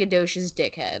braggadocious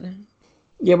dickhead.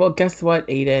 Yeah, well, guess what,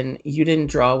 Aiden? You didn't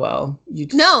draw well.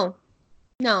 No.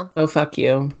 Oh, fuck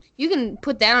you. You can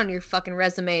put that on your fucking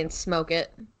resume and smoke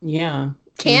it. Yeah.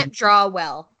 Can't draw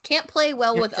well. Can't play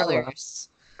well Can't with draw well. others.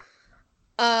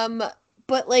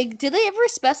 But like, did they ever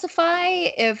specify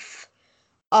if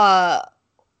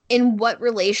in what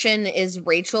relation is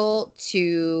Rachel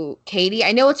to Katie?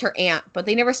 I know it's her aunt, but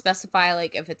they never specify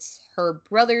like if it's her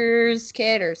brother's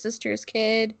kid or sister's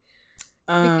kid.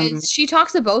 Because she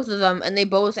talks to both of them and they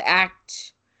both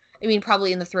act, I mean,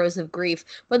 probably in the throes of grief,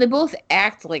 but they both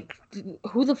act like,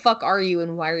 who the fuck are you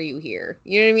and why are you here?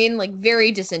 You know what I mean? Like,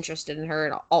 very disinterested in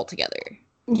her altogether.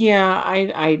 Yeah,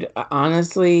 I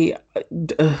honestly,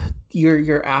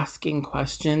 you're asking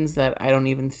questions that I don't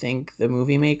even think the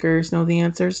movie makers know the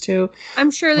answers to.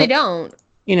 I'm sure they don't.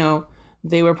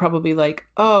 They were probably like,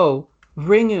 oh,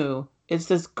 Ringu is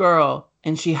this girl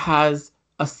and she has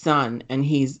a son and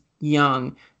he's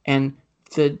young and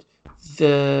the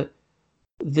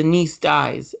the niece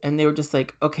dies, and they were just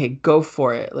like, okay, go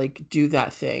for it, like do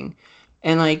that thing.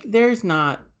 And like there's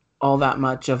not all that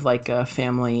much of like a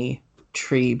family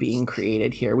tree being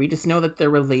created here. We just know that they're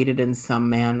related in some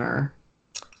manner.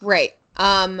 Right.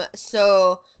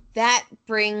 So that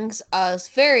brings us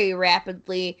very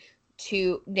rapidly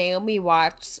to Naomi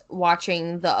Watts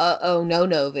watching the Oh No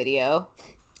No video.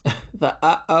 The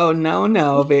oh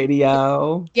no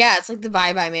video. Yeah, it's like the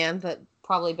Bye Bye Man, but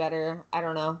probably better. I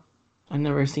don't know. I've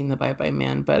never seen the Bye Bye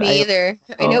Man, but Me either.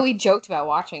 I know we joked about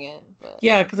watching it. But...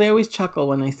 yeah, because I always chuckle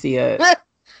when I see it.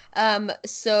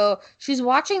 So she's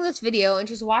watching this video and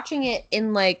she's watching it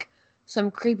in like some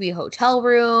creepy hotel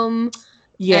room.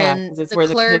 Yeah, and it's the where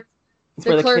clerk,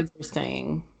 the kids are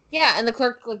staying. Yeah, and the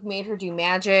clerk like made her do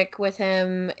magic with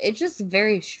him. It's just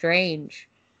very strange.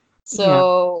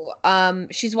 So,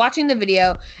 she's watching the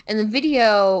video, and the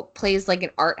video plays like an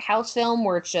art house film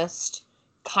where it's just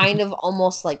kind of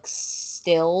almost like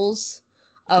stills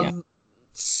of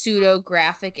pseudo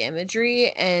graphic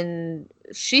imagery, and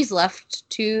she's left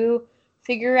to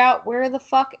figure out where the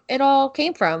fuck it all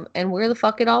came from and where the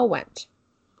fuck it all went.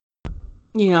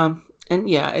 Yeah, and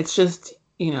it's just,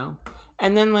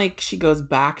 and then like she goes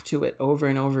back to it over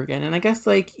and over again. And I guess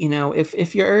like,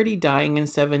 if you're already dying in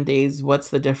 7 days, what's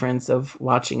the difference of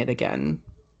watching it again?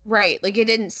 Right. Like, it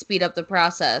didn't speed up the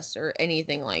process or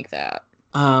anything like that.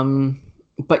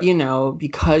 But you know,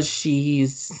 because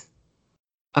she's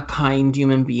a kind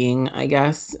human being, I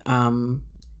guess,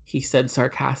 he said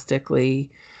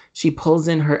sarcastically, she pulls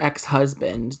in her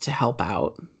ex-husband to help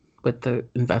out with the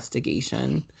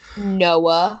investigation.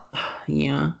 Noah.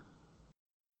 Yeah.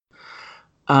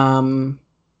 Um,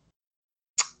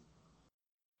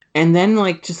 and then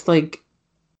like just like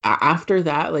after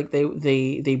that, like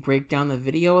they break down the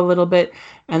video a little bit,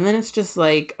 and then it's just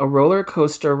like a roller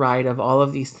coaster ride of all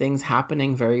of these things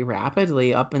happening very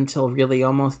rapidly up until really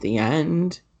almost the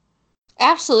end.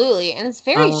 Absolutely. And it's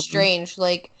very Um, strange.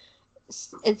 Like,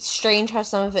 it's strange how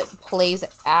some of it plays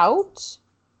out.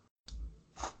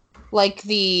 Like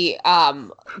the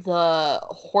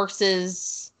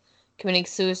horses committing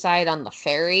suicide on the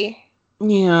ferry.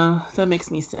 yeah, that makes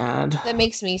me sad. That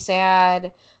makes me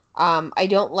sad. I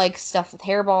don't like stuff with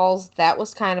hairballs. That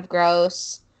was kind of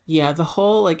gross. Yeah, the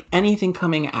whole like anything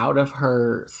coming out of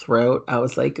her throat, I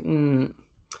was like,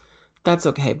 that's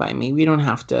okay by me. We don't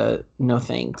have to, no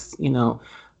thanks, you know.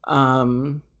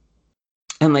 Um,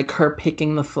 and like her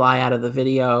picking the fly out of the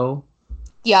video.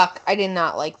 Yuck. I did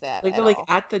not like that Like at like all.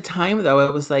 at the time though,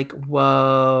 it was like,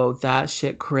 whoa, that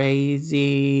shit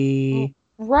crazy.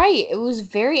 Right. It was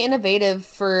very innovative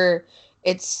for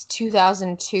its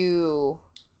 2002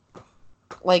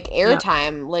 like Yeah.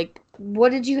 airtime. Like, what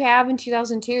did you have in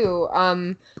 2002?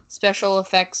 Special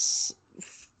effects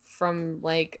from,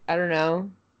 like, I don't know,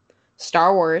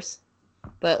 Star Wars.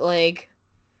 But like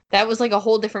that was like a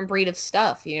whole different breed of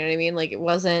stuff, you know what I mean? Like, it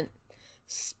wasn't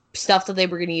stuff that they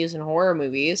were going to use in horror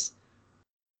movies.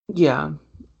 Yeah.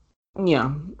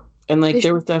 Yeah. And like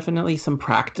there was definitely some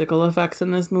practical effects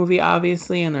in this movie,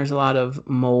 obviously, and there's a lot of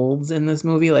molds in this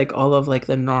movie. Like all of like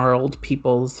the gnarled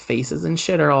people's faces and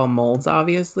shit are all molds,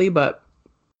 obviously, but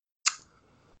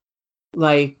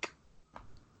like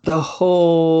the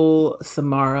whole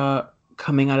Samara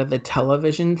coming out of the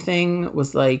television thing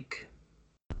was like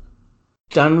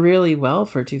done really well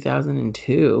for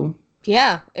 2002.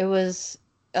 Yeah, it was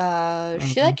that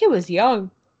Um, kid was young.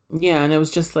 yeah, and it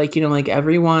was just like, you know, like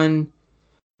everyone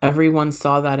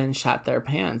saw that and shat their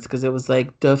pants because it was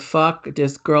like the fuck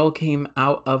this girl came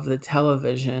out of the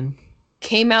television.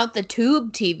 Came out the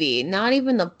tube TV, not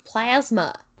even the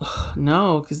plasma.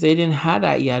 No, because they didn't have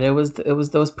that yet. It was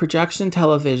those projection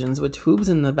televisions with tubes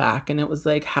in the back, and it was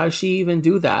like, how'd she even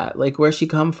do that? Like, where'd she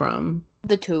come from?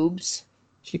 The tubes.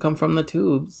 She come from the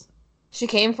tubes. She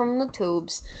came from the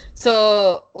tubes.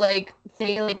 So, like,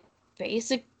 they, like,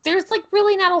 there's, like,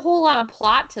 really not a whole lot of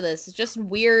plot to this. It's just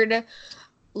weird,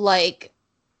 like,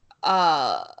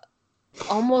 uh,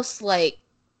 almost like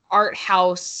art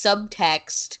house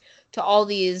subtext to all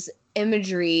these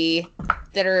imagery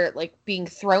that are, like, being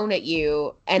thrown at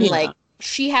you. And, Yeah, like,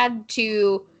 she had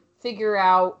to figure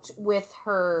out with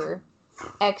her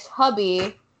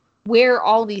ex-hubby where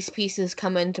all these pieces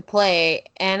come into play.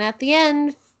 And at the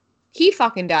end, he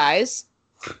fucking dies.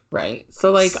 right.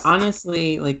 So like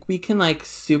honestly, like we can like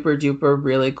super duper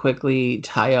really quickly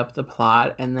tie up the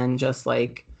plot and then just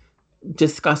like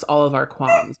discuss all of our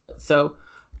qualms. So,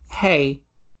 hey,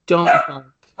 don't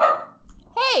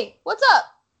Hey, what's up?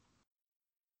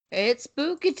 It's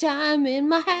spooky time in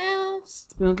my house.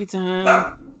 spooky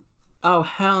time. Oh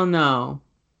hell no.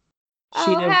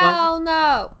 She Oh, did what? hell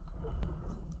no.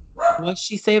 What'd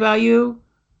she say about you?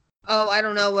 Oh, I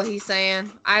don't know what he's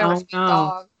saying. I don't Oh speak no.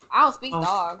 dog. I don't speak Oh,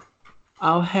 dog.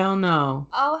 oh hell no.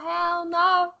 Oh, hell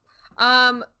no.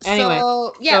 Anyway,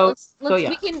 So yeah, so so let's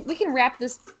yeah. we can wrap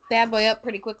this bad boy up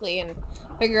pretty quickly and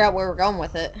figure out where we're going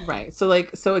with it. Right. So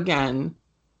like so again,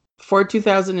 for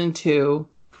 2002,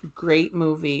 great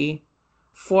movie.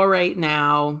 For right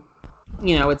now,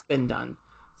 you know, it's been done.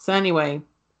 So anyway,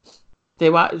 they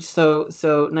watch so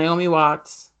Naomi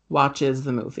Watts watches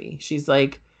the movie. She's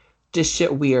like, this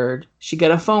shit weird. She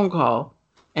get a phone call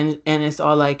and it's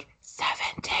all like 7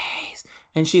 days.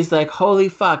 And she's like, holy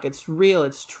fuck, it's real,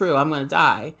 it's true, I'm gonna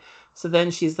die. So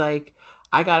then she's like,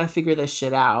 I gotta figure this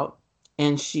shit out.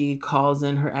 And she calls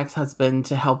in her ex-husband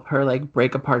to help her like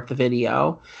break apart the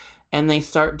video. And they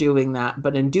start doing that.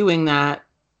 But in doing that,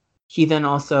 he then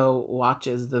also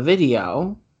watches the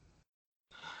video.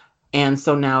 And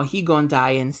so now he gonna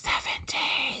die in 7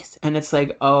 days. And it's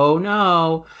like, oh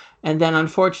no. And then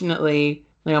unfortunately,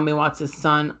 Naomi Watts'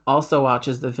 son also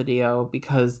watches the video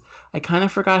because I kind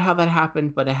of forgot how that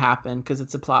happened, but it happened because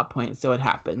it's a plot point, so it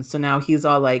happened. So now he's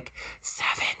all like,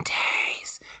 7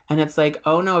 days. And it's like,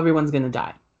 oh no, everyone's gonna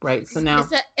die. Right. So now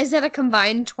Is that a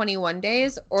combined 21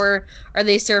 days, or are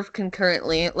they served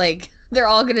concurrently? Like, they're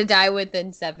all gonna die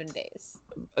within 7 days.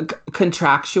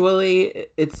 Contractually,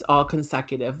 it's all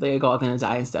consecutive. They're all going to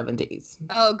die in 7 days.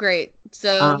 Oh, great.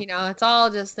 So, it's all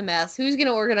just a mess. Who's going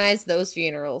to organize those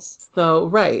funerals? So,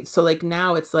 right. So, like,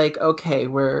 now it's like, okay,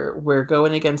 we're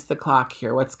going against the clock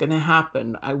here. What's going to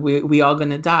happen? We all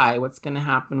going to die. What's going to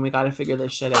happen? We got to figure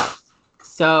this shit out.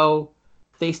 So,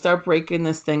 they start breaking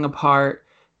this thing apart.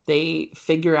 They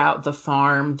figure out the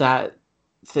farm that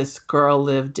this girl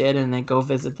lived in, and they go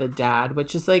visit the dad,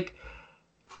 which is like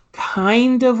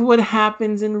kind of what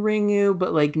happens in Ringu,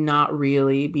 but like not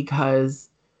really, because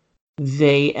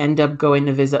they end up going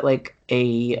to visit like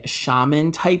a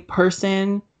shaman type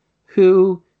person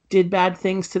who did bad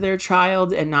things to their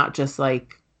child, and not just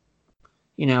like,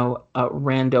 a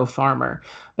rando farmer.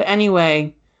 But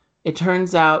anyway, it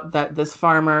turns out that this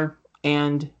farmer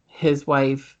and his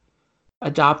wife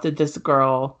adopted this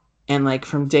girl, and like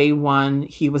from day one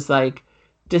he was like,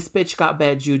 this bitch got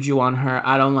bad juju on her,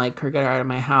 I don't like her, get her out of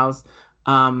my house.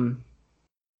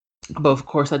 But of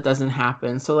course that doesn't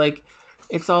happen. So like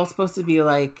it's all supposed to be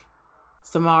like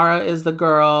Samara is the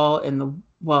girl in the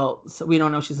well, so we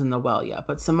don't know she's in the well yet,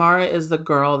 but Samara is the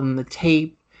girl in the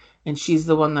tape, and she's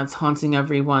the one that's haunting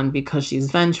everyone because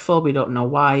she's vengeful. We don't know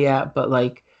why yet, but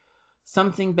like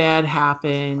something bad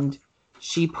happened.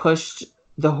 She pushed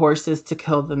the horses to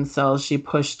kill themselves. She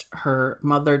pushed her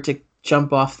mother to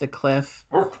jump off the cliff.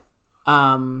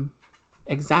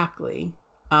 Exactly.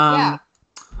 Yeah.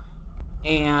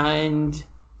 And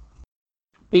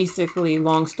basically,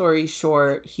 long story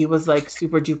short, he was like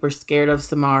super duper scared of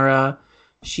Samara.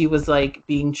 She was like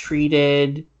being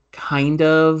treated kind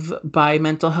of by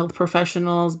mental health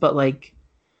professionals, but like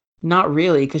not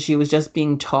really, because she was just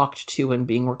being talked to and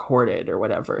being recorded or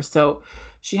whatever. So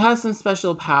she has some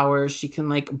special powers. She can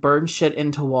like burn shit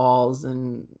into walls,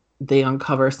 and they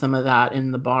uncover some of that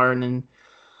in the barn and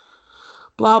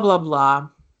blah, blah, blah.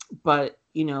 But,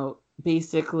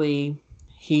 basically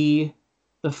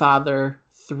the father,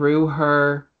 threw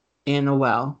her in a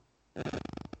well.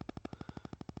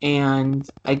 And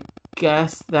I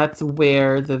guess that's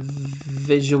where the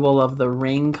visual of the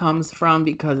ring comes from,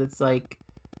 because it's like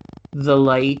the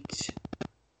light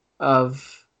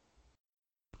of,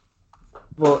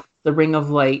 the ring of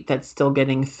light that's still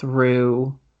getting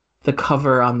through the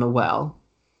cover on the well.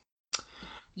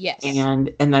 Yes.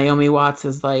 And Naomi Watts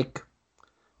is like,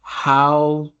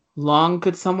 how long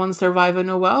could someone survive in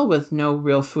a well with no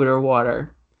real food or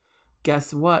water?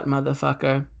 Guess what,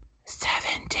 motherfucker?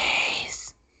 7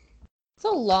 days. It's a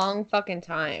long fucking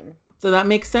time. So that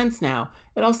makes sense now.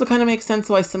 It also kind of makes sense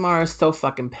why Samara's so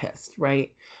fucking pissed,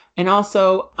 right? And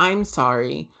also, I'm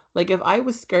sorry. Like, if I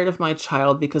was scared of my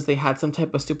child because they had some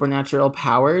type of supernatural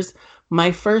powers,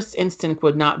 my first instinct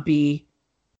would not be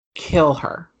kill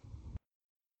her.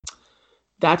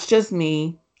 That's just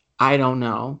me. I don't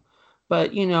know.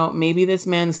 But, maybe this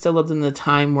man still lived in the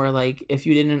time where, like, if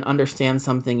you didn't understand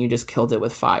something, you just killed it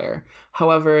with fire.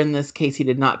 However, in this case, he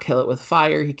did not kill it with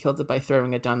fire. He killed it by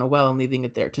throwing it down a well and leaving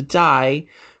it there to die,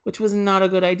 which was not a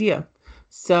good idea.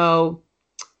 So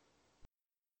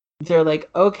they're like,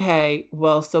 okay,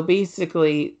 well, so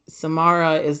basically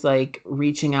Samara is like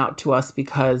reaching out to us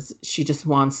because she just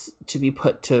wants to be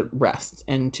put to rest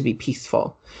and to be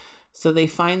peaceful. So they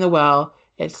find the well.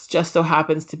 It just so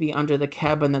happens to be under the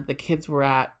cabin that the kids were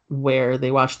at where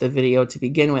they watched the video to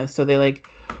begin with. So they like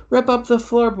rip up the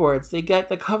floorboards. They get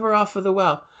the cover off of the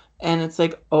well. And it's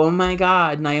like, oh my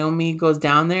God, Naomi goes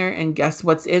down there and guess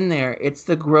what's in there? It's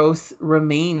the gross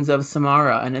remains of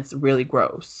Samara, and it's really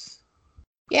gross.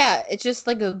 Yeah, it's just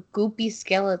like a goopy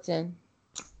skeleton.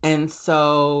 And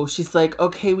so she's like,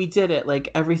 okay, we did it. Like,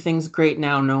 everything's great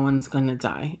now. No one's going to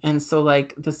die. And so,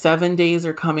 like, the 7 days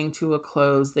are coming to a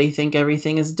close. They think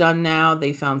everything is done now.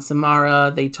 They found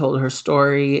Samara. They told her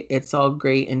story. It's all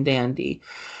great and dandy.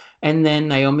 And then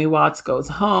Naomi Watts goes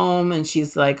home and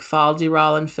she's like, Fal de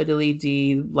ral and fiddly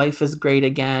dee. Life is great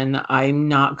again. I'm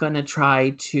not going to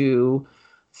try to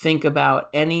think about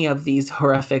any of these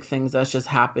horrific things that just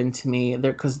happened to me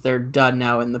because they're done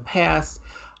now in the past.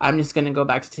 I'm just going to go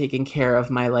back to taking care of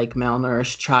my like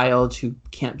malnourished child who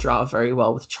can't draw very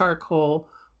well with charcoal,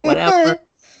 whatever.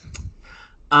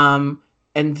 And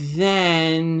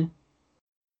then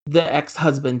the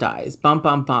ex-husband dies. Bum,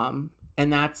 bum, bum.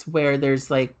 And that's where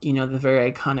there's like, the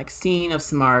very iconic scene of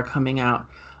Samara coming out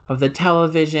of the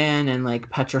television and like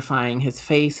petrifying his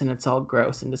face, and it's all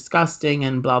gross and disgusting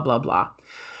and blah, blah, blah.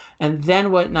 And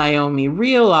then what Naomi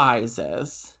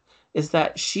realizes is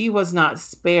that she was not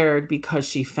spared because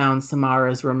she found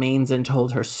Samara's remains and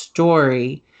told her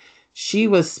story. She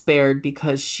was spared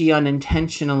because she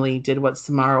unintentionally did what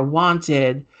Samara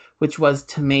wanted, which was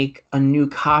to make a new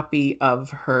copy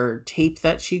of her tape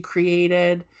that she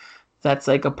created that's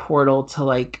like a portal to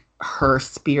like her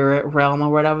spirit realm or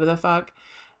whatever the fuck.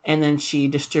 And then she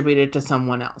distributed it to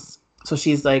someone else. So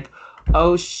she's like,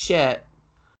 oh shit,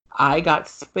 I got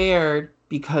spared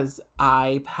because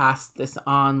I passed this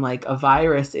on like a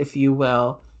virus, if you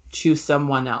will, to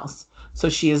someone else. So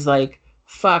she is like,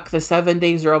 fuck, the 7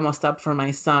 days are almost up for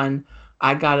my son.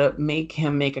 I gotta make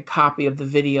him make a copy of the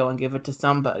video and give it to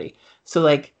somebody. So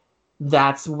like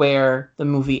that's where the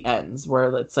movie ends,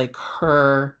 where it's like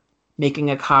her making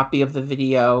a copy of the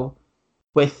video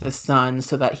with the son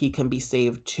so that he can be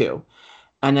saved too.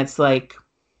 And it's like,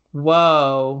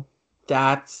 whoa,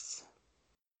 that's,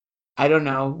 I don't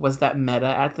know, was that meta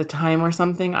at the time or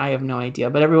something? I have no idea.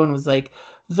 But everyone was like,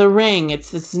 The Ring, it's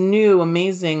this new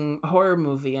amazing horror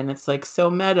movie, and it's like so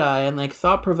meta and like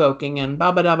thought provoking and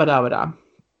ba ba da ba da ba da.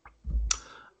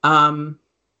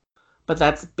 But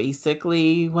that's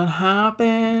basically what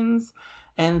happens.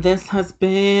 And this has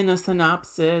been a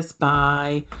synopsis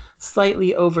by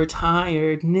slightly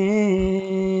overtired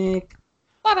Nick.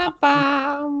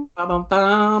 Ba-da-bum.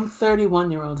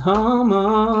 31-year-old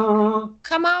homo.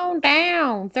 Come on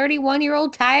down,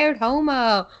 31-year-old tired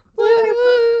homo.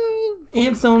 Woo!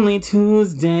 It's only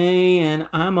Tuesday and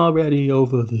I'm already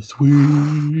over this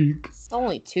week. It's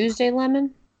only Tuesday,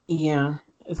 Lemon? Yeah,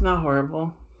 it's not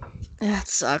horrible. That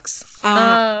sucks.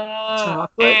 Chocolate.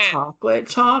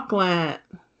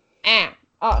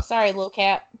 Oh, sorry, little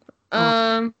cat.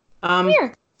 Come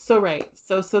here. So right.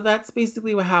 So that's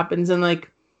basically what happens. And like,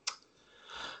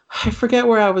 I forget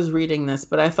where I was reading this,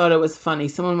 but I thought it was funny.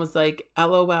 Someone was like,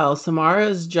 LOL, Samara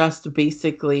is just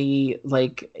basically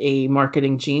like a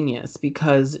marketing genius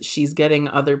because she's getting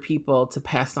other people to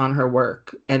pass on her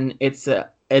work. And it's an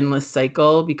endless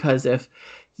cycle because if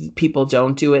people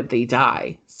don't do it, they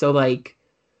die. So like,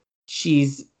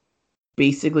 she's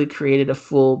basically created a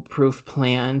foolproof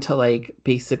plan to like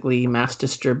basically mass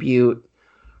distribute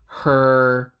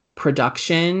her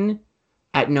production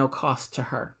at no cost to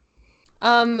her.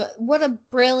 What a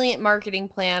brilliant marketing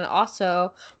plan.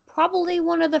 Also, probably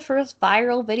one of the first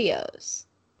viral videos.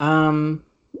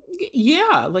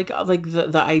 Yeah, like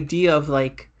the idea of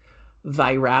like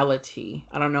virality.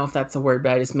 I don't know if that's a word,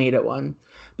 but I just made it one.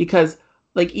 Because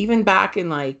like even back in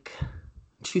like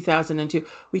 2002,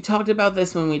 we talked about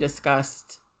this when we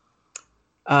discussed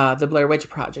the Blair Witch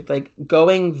Project. Like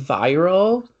going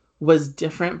viral was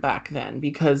different back then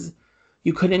because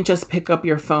you couldn't just pick up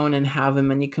your phone and have a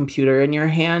mini computer in your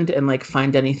hand and like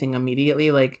find anything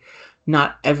immediately. Like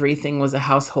not everything was a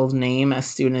household name as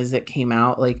soon as it came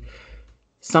out. Like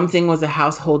something was a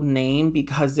household name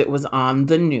because it was on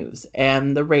the news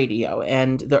and the radio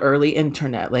and the early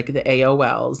internet, like the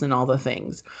AOLs and all the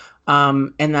things.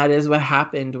 And that is what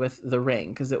happened with The Ring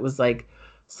because it was like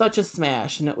such a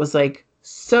smash and it was like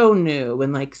so new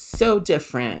and like so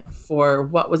different for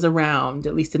what was around,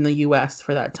 at least in the US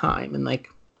for that time, and like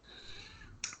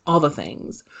all the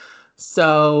things.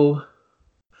 So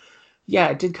yeah,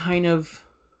 it did kind of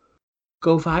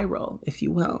go viral, if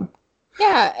you will.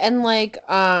 Yeah, and like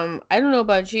I don't know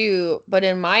about you, but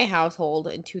in my household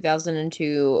in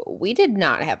 2002, we did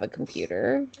not have a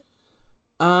computer.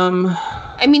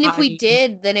 I mean, if we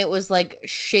did, then it was like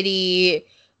shitty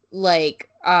like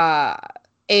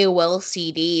AOL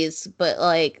CDs, but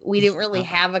like we didn't really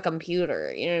have a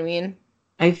computer, you know what I mean?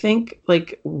 I think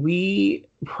like we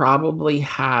probably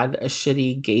had a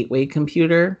shitty Gateway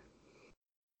computer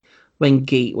when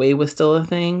Gateway was still a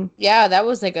thing. Yeah, that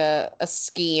was like a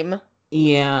scheme.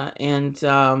 Yeah, and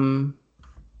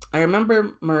I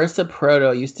remember Marissa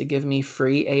Proto used to give me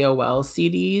free AOL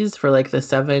CDs for like the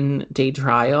 7-day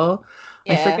trial.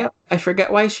 Yeah. I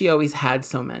forget why she always had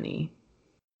so many.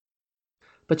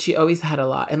 But she always had a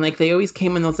lot. And like they always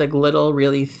came in those like little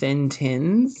really thin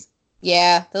tins.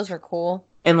 Yeah, those were cool.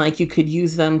 And like you could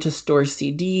use them to store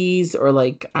CDs or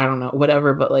like I don't know,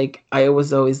 whatever, but like I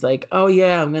was always like, "Oh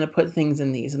yeah, I'm going to put things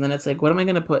in these." And then it's like, "What am I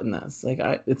going to put in this?" Like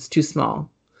it's too small.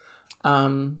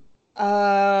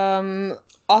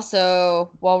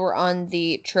 Also, while we're on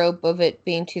the trope of it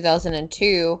being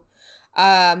 2002,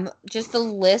 just a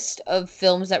list of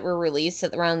films that were released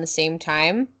at around the same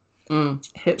time.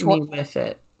 Hit me with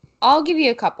it. I'll give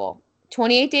you a couple.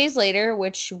 28 Days Later,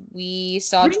 which we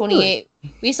saw really?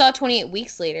 28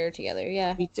 weeks later together.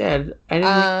 Yeah, we did. I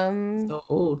didn't so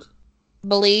old.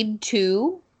 Blade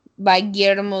 2 by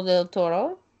Guillermo del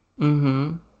Toro.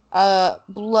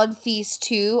 Blood Feast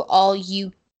 2, All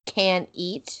You Can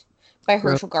Eat by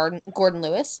Herschel Gordon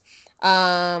Lewis.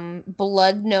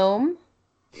 Blood Gnome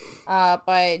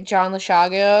by John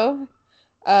Lashago.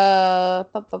 The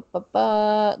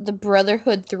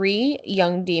Brotherhood 3,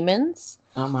 Young Demons.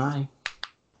 Oh my.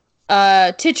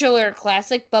 Titular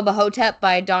classic Bubba Hotep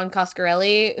by Don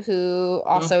Coscarelli, who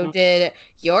also did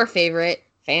your favorite,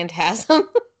 Phantasm.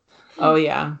 Oh,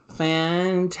 yeah.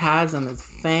 Phantasm is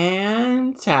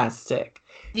fantastic.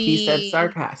 He said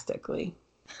sarcastically.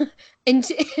 And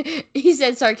he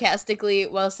said sarcastically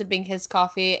while sipping his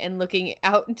coffee and looking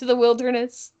out into the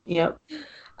wilderness. Yep.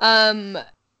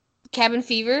 Cabin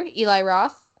Fever, Eli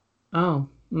Roth. Oh,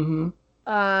 mm-hmm.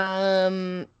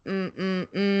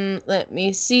 Let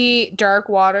me see. Dark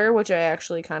Water, which I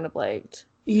actually kind of liked.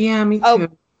 Yeah, me too. Oh,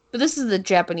 but this is the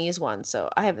Japanese one, so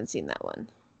I haven't seen that one.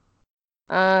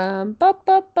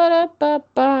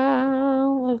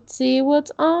 Let's see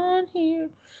what's on here.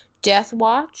 Death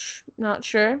Watch, not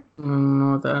sure. I don't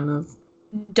know what that is.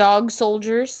 Dog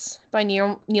Soldiers by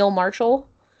Neil Marshall.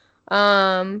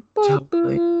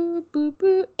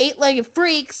 Eight-Legged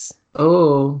Freaks.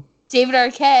 Oh. David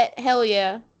Arquette, hell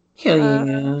yeah. Hell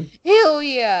yeah. Hell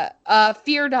yeah.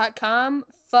 Fear.com,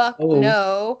 fuck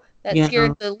no. That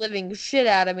scared the living shit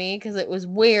out of me because it was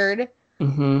weird.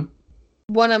 Mm-hmm.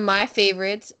 One of my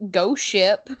favorites, Ghost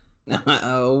Ship.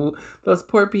 Oh, those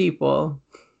poor people.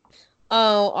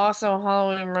 Oh, also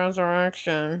Halloween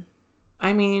Resurrection.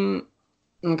 I mean,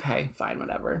 okay, fine,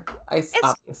 whatever. I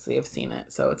obviously have seen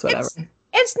it, so it's whatever.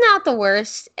 It's not the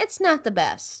worst. It's not the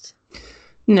best.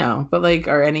 No, but like,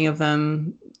 are any of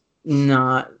them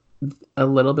not a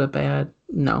little bit bad?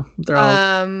 No, they're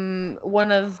all.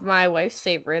 One of my wife's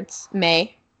favorites,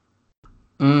 May.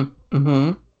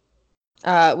 Mm-hmm.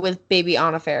 With baby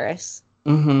Anna Faris.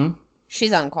 Mm-hmm.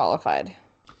 She's unqualified.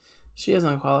 She is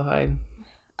unqualified.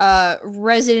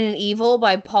 Resident Evil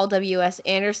by Paul W.S.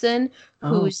 Anderson,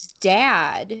 whose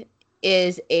dad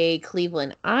is a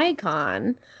Cleveland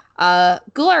icon,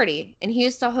 Ghoulardi, and he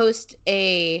used to host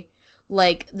the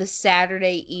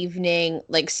Saturday evening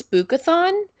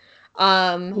spookathon.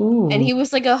 And he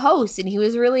was like a host, and he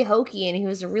was really hokey, and he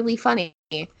was really funny.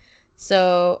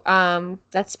 So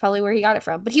that's probably where he got it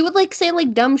from. But he would say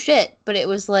dumb shit, but it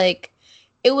was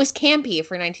campy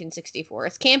for 1964.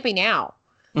 It's campy now.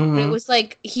 Mm-hmm. But it was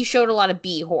he showed a lot of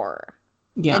B horror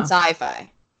and sci-fi.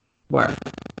 Where?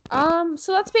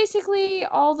 So that's basically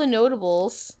all the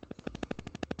notables.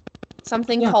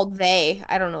 Something called They.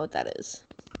 I don't know what that is.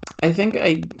 I think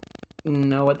I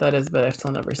know what that is, but I've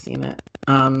still never seen it.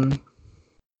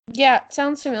 Yeah, it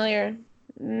sounds familiar.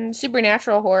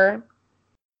 Supernatural horror.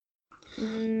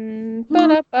 So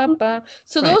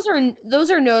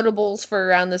those are notables for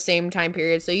around the same time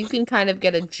period, so you can kind of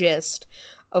get a gist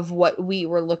of what we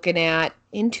were looking at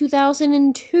in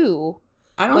 2002.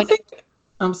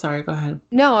 I'm sorry, go ahead.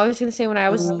 No, I was going to say when I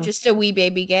was just a wee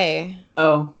baby gay.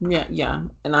 Oh, yeah.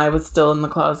 And I was still in the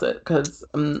closet because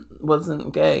I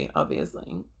wasn't gay,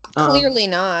 obviously. Clearly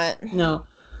not. No.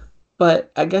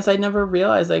 But I guess I never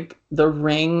realized, The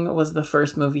Ring was the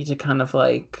first movie to kind of,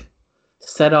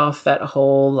 set off that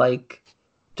whole,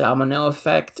 domino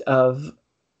effect of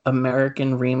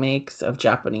American remakes of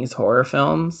Japanese horror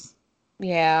films.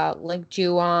 Yeah, like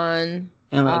Ju-on.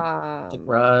 And, The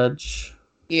Grudge.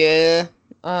 Yeah.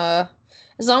 As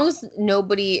long as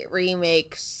nobody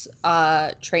remakes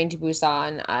Train to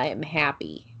Busan, I am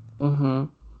happy. Mm-hmm.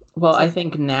 Well, I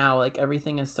think now,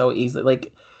 everything is so easy.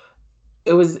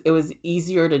 It was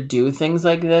easier to do things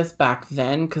like this back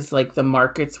then because, the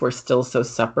markets were still so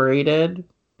separated.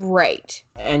 Right.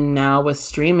 And now with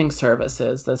streaming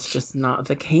services, that's just not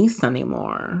the case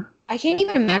anymore. I can't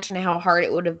even imagine how hard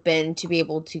it would have been to be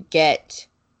able to get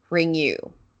Ring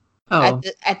U.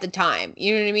 At the time.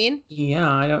 You know what I mean?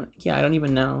 Yeah, I don't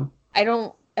even know. I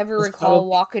don't ever recall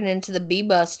walking into the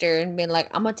B-Buster and being like,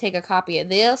 I'm going to take a copy of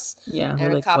this. Yeah.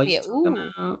 And a copy of...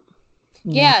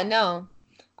 Yeah, no.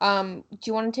 Do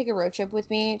you want to take a road trip with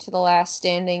me to the last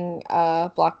standing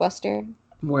Blockbuster?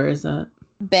 Where is that?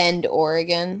 Bend,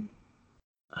 Oregon.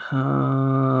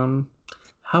 How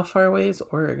far away is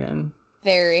Oregon?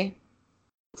 Very.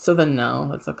 So then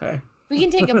no, that's okay. We can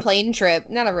take a plane trip,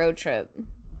 not a road trip.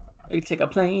 We take a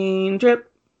plane trip.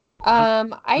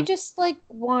 I just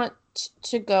want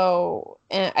to go,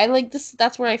 and I this.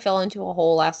 That's where I fell into a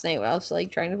hole last night when I was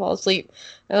trying to fall asleep.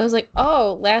 I was like,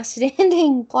 "Oh, Last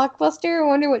Standing Blockbuster. I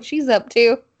wonder what she's up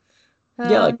to."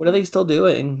 Yeah, what are they still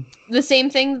doing? The same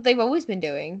thing that they've always been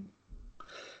doing.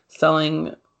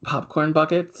 Selling popcorn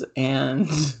buckets and.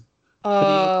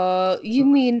 You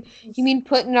mean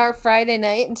putting our Friday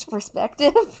night into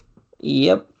perspective?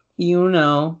 Yep,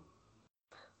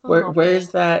 Where's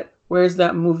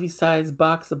that movie-sized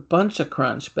box of Bunch of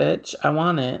Crunch, bitch? I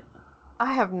want it.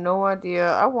 I have no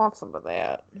idea. I want some of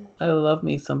that. I love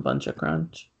me some Bunch of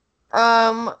Crunch.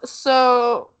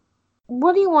 So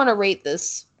what do you want to rate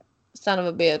this son of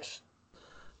a bitch?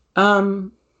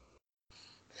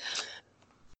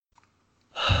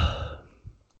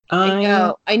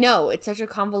 I know. It's such a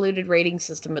convoluted rating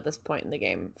system at this point in the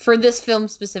game. For this film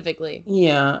specifically.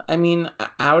 Yeah, I mean,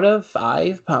 out of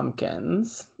 5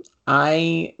 pumpkins,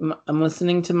 I'm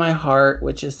listening to my heart,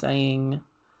 which is saying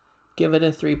give it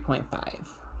a 3.5.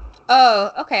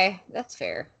 Oh, okay. That's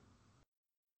fair.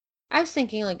 I was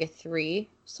thinking like a 3.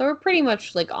 So we're pretty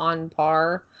much like on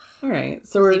par. All right.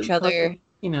 So with we're each other. like,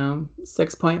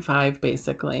 6.5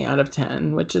 basically out of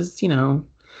 10, which is,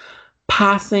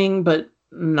 passing, but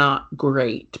not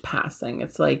great passing.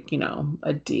 It's like,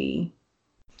 a D.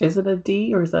 Is it a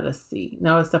D or is that a C?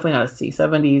 No, it's definitely not a C.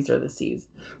 70s are the C's.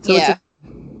 So yeah.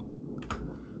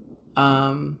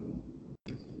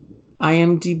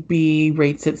 IMDb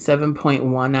rates it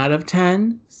 7.1 out of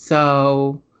 10.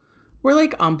 So we're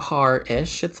like on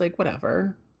par-ish. It's like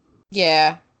whatever.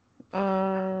 Yeah.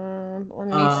 Let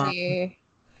me see.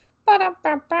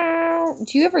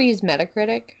 Do you ever use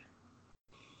Metacritic?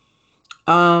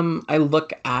 I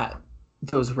look at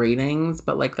those ratings,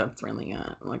 but like that's really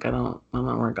it. Like I don't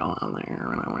know where going on there.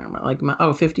 Like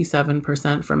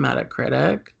 57% from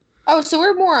Metacritic. Oh, so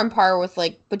we're more on par with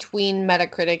like between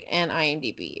Metacritic and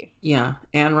IMDb. Yeah,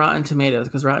 and Rotten Tomatoes,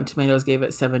 because Rotten Tomatoes gave it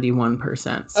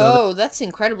 71%. So that's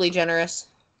incredibly generous.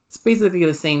 It's basically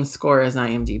the same score as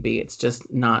IMDb. It's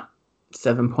just not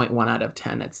 7.1 out of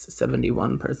 10. It's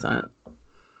 71%.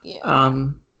 Yeah.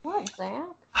 What is that?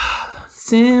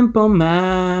 Simple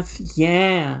math,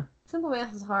 yeah. Simple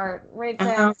math is hard, right?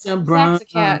 Zach's a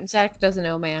cat, and Zach doesn't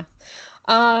know math.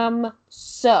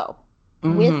 So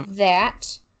with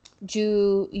that,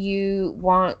 do you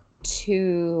want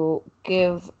to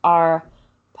give our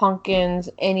pumpkins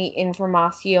any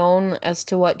information as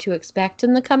to what to expect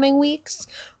in the coming weeks,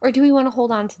 or do we want to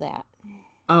hold on to that?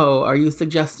 Oh, are you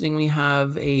suggesting we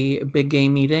have a big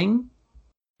game meeting?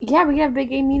 Yeah, we have a big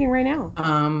game meeting right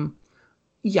now.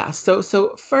 Yeah,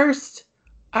 so first,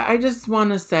 I just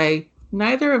want to say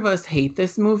neither of us hate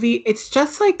this movie. It's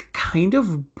just like kind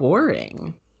of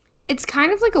boring. It's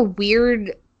kind of like a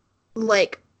weird,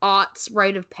 like, aughts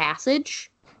rite of passage.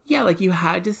 Yeah, like you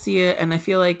had to see it, and I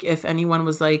feel like if anyone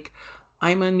was like,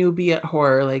 I'm a newbie at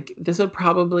horror, like this would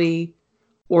probably,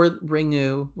 or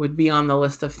Ringu would be on the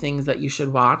list of things that you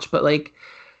should watch, but like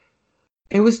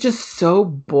it was just so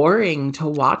boring to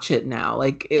watch it now.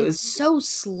 Like it was so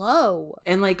slow.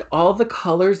 And like all the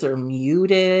colors are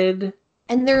muted.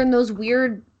 And they're in those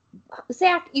weird...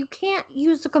 Zach, you can't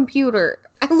use the computer.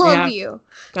 I love you.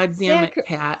 God damn it,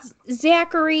 cat.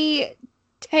 Zachary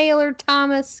Taylor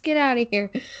Thomas, get out of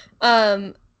here.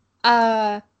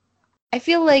 I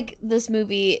feel like this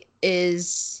movie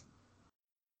is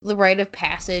the rite of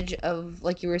passage of,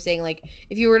 like you were saying, like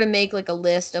if you were to make like a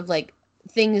list of like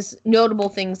notable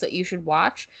things that you should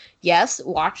watch, yes,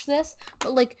 watch this,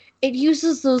 but like it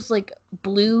uses those like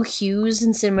blue hues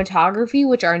in cinematography,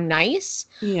 which are nice.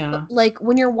 Yeah. But, like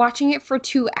when you're watching it for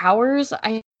 2 hours,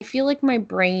 I feel like my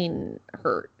brain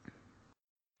hurt.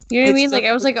 You know what I mean? Like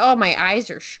I was like, oh, my eyes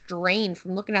are strained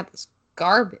from looking at this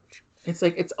garbage. It's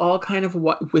like it's all kind of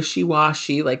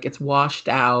wishy-washy, like it's washed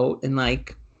out, and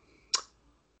like,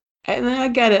 and I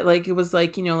get it. Like it was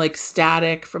like, like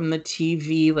static from the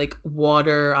TV, like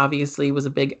water obviously was a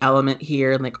big element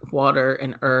here, and like water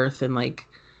and earth and like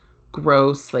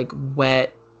gross, like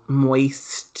wet,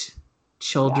 moist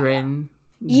children.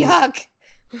 Yuck.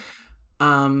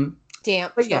 Damp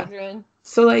children. Yeah.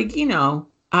 So like,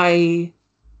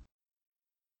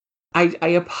 I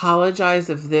apologize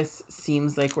if this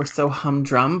seems like we're so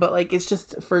humdrum, but like it's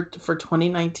just for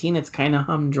 2019, it's kind of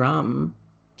humdrum.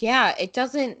 Yeah, it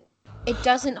doesn't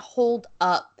hold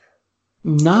up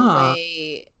the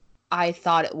way I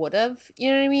thought it would have.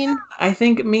 You know what I mean? I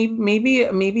think maybe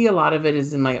a lot of it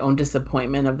is in my own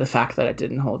disappointment of the fact that it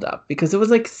didn't hold up, because it was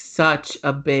like such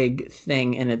a big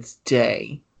thing in its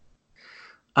day.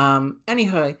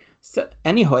 Anyway.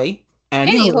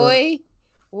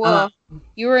 Well,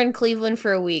 you were in Cleveland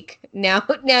for a week. Now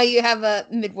you have a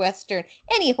Midwestern.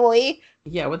 Anyway.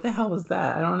 Yeah, what the hell was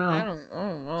that? I don't know. I don't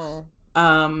know.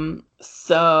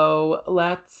 So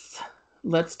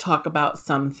let's talk about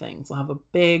some things. We'll have a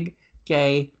big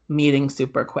gay meeting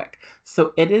super quick.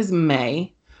 So it is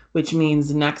May, which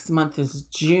means next month is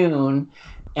June.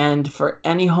 And for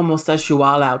any homosexual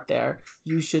out there,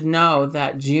 you should know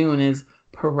that June is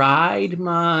Pride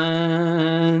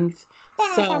Month.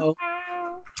 So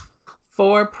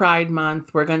for Pride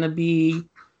Month, we're going to be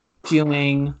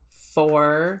doing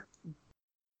 4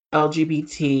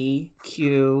 LGBTQAI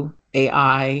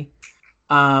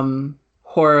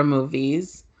horror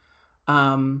movies.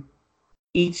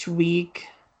 Each week,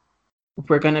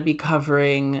 we're going to be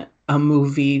covering a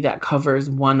movie that covers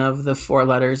one of the 4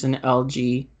 letters in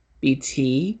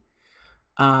LGBT.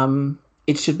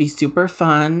 It should be super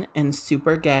fun and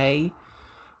super gay.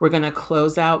 We're going to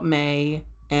close out May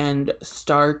and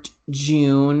start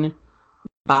June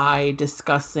by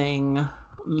discussing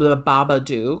the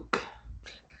Babadook,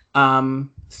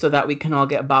 so that we can all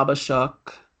get Baba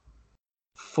shook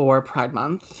for Pride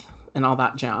Month and all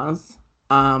that jazz.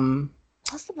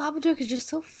 Plus, the Babadook is just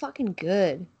so fucking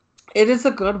good. It is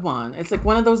a good one. It's like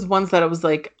one of those ones that it was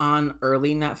like on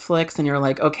early Netflix and you're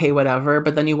like, okay, whatever.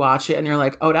 But then you watch it and you're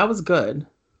like, oh, that was good.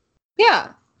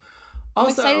 Yeah.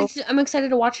 Also, I'm excited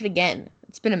to watch it again.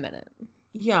 It's been a minute.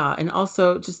 Yeah, and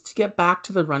also just to get back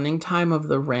to the running time of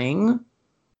The Ring,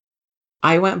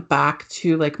 I went back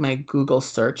to like my Google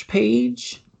search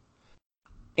page,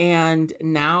 and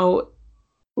now,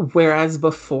 whereas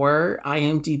before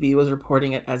IMDb was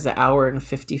reporting it as an hour and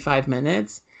 55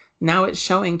 minutes, now it's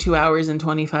showing 2 hours and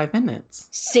 25 minutes.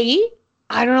 See?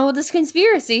 I don't know what this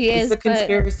conspiracy is. It's a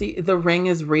conspiracy. The Ring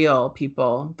is real,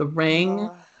 people. The Ring,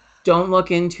 don't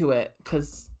look into it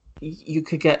because you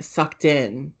could get sucked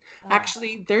in.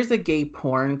 Actually, there's a gay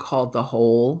porn called The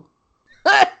Hole.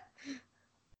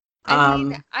 I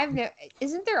mean, I've never.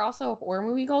 Isn't there also a horror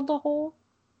movie called The Hole?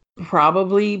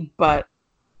 Probably, but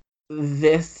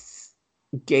this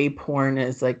gay porn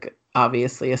is like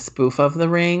obviously a spoof of The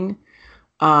Ring.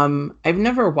 I've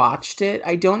never watched it.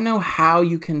 I don't know how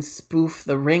you can spoof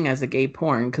The Ring as a gay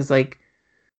porn because like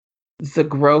the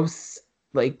gross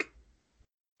like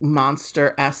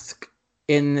monster-esque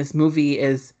in this movie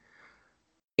is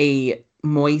a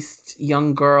moist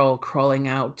young girl crawling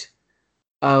out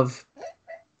of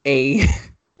a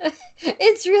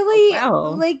It's really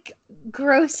like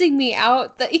grossing me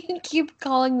out that you keep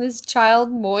calling this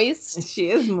child moist.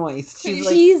 She is moist.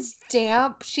 She's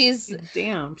damp. She's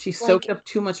damp. She soaked up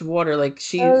too much water. Like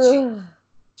she's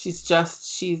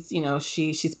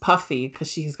puffy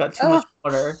because she's got too much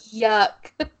water.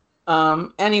 Yuck.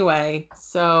 Anyway,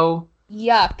 so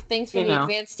yuck. Thanks for the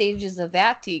advanced stages of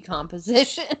that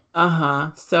decomposition.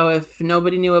 So if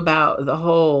nobody knew about The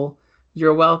Hole,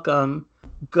 you're welcome.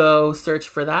 Go search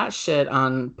for that shit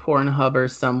on Pornhub or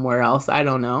somewhere else. I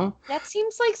don't know. That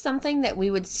seems like something that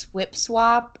we would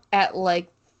swap at like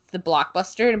the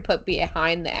Blockbuster and put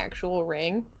behind the actual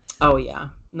Ring. Oh yeah.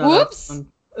 No, whoops.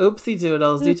 Oopsie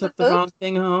doodles. You took the wrong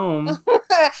thing home.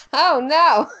 Oh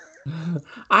no.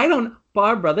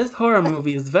 Barbara, this horror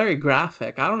movie is very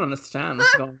graphic. I don't understand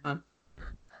what's going on.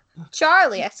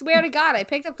 Charlie, I swear to God, I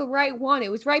picked up the right one. It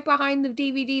was right behind the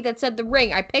DVD that said The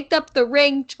Ring. I picked up The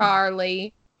Ring,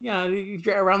 Charlie. Yeah,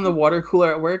 you're around the water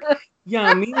cooler at work.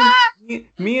 Yeah,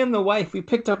 me and the wife, we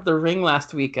picked up The Ring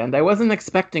last weekend. I wasn't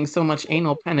expecting so much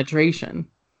anal penetration.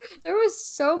 There was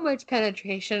so much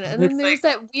penetration. And then there's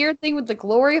that weird thing with the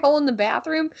glory hole in the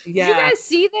bathroom. Yeah. Did you guys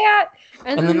see that?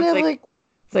 And then it's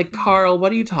like, Carl,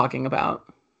 what are you talking about?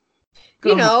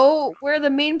 Where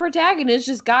the main protagonist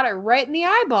just got it right in the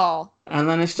eyeball. And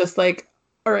then it's just like,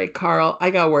 all right, Carl, I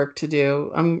got work to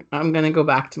do. I'm gonna go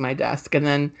back to my desk. And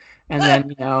then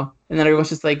everyone's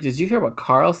just like, did you hear what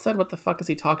Carl said? What the fuck is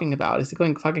he talking about? Is he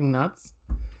going fucking nuts?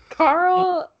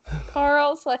 Carl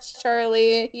 /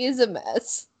 Charlie, he's a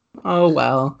mess. Oh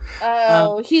well.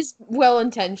 He's well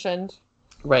intentioned.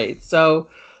 Right. So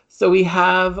we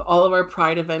have all of our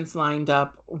Pride events lined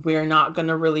up. We're not going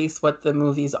to release what the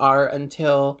movies are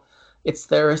until it's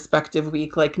their respective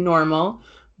week like normal.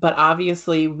 But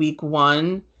obviously week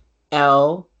 1,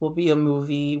 L, will be a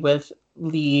movie with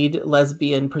lead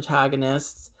lesbian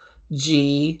protagonists.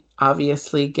 G,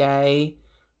 obviously gay.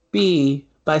 B,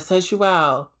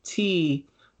 bisexual. T,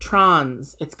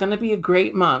 trans. It's going to be a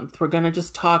great month. We're going to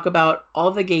just talk about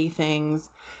all the gay things,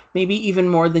 maybe even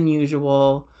more than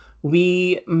usual.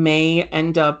 We may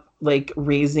end up like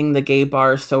raising the gay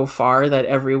bar so far that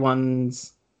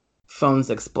everyone's phones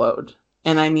explode.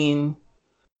 And I mean,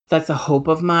 that's a hope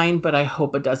of mine, but I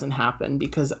hope it doesn't happen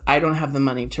because I don't have the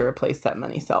money to replace that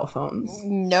many cell phones.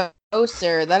 No,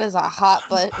 sir. That is a hot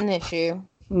button issue.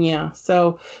 Yeah.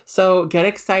 So get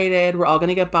excited. We're all going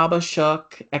to get Baba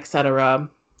shook, etc.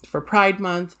 for Pride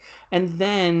Month. And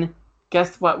then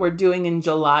guess what we're doing in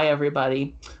July,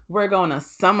 everybody? We're going to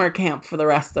summer camp for the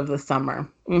rest of the summer.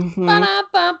 Mm-hmm.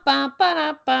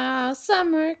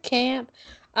 Summer camp.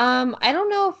 I don't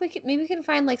know if we can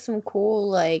find like some cool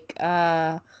like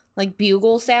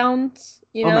bugle sounds,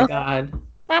 you know? Oh my god.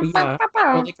 Yeah.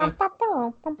 Or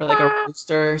like a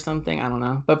rooster or something. I don't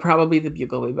know. But probably the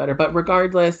bugle will be better. But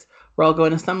regardless, we're all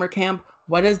going to summer camp.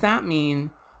 What does that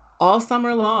mean? All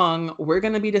summer long, we're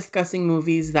going to be discussing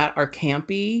movies that are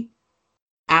campy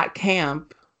at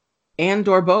camp and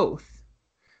or both.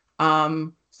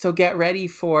 So get ready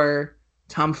for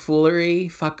tomfoolery,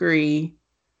 fuckery,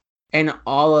 in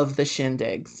all of the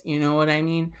shindigs. You know what I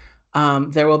mean?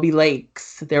 There will be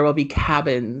lakes, there will be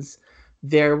cabins,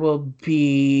 there will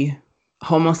be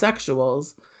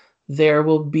homosexuals, there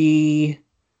will be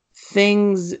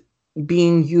things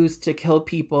being used to kill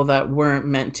people that weren't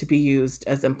meant to be used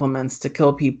as implements to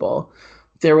kill people.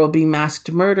 There will be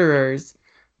masked murderers.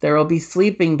 There will be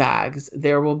sleeping bags.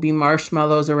 There will be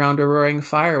marshmallows around a roaring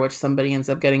fire, which somebody ends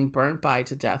up getting burnt by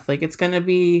to death. Like, it's going to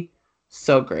be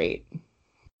so great.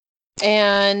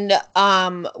 And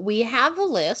we have a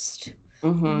list.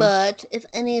 Mm-hmm. But if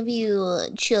any of you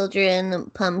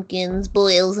children, pumpkins,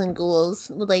 boys, and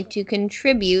ghouls would like to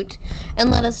contribute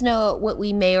and let us know what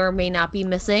we may or may not be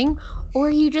missing, or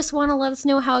you just want to let us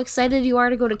know how excited you are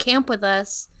to go to camp with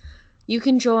us, you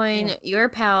can join your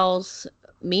pals,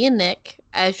 me and Nick,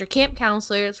 as your camp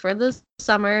counselors for this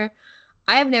summer.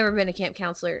 I have never been a camp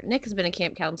counselor. Nick has been a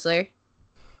camp counselor.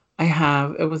 I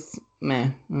have. It was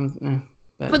meh.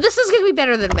 But this is going to be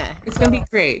better than meh. It's going to be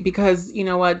great because, you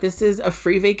know what? This is a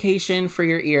free vacation for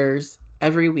your ears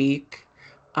every week.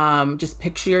 Just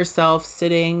picture yourself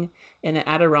sitting in an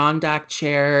Adirondack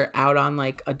chair out on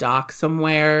like a dock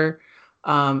somewhere.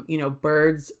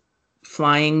 Birds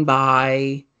flying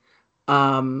by.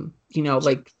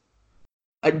 Like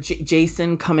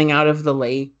Jason coming out of the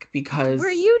lake because... Were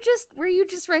you just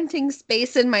renting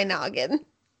space in my noggin?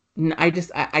 I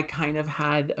kind of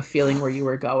had a feeling where you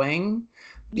were going.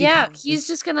 Yeah, he's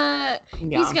just gonna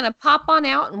pop on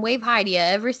out and wave hi to you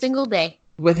every single day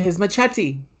with his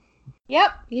machete.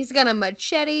 Yep, he's gonna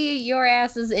machete your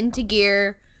asses into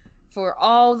gear for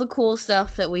all the cool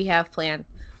stuff that we have planned.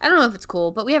 I don't know if it's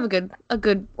cool, but we have a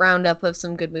good roundup of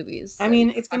some good movies. I mean,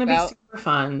 it's gonna be super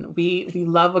fun. We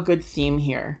love a good theme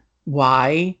here.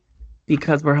 Why?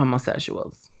 Because we're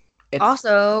homosexuals.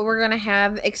 Also, we're gonna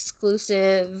have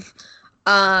exclusive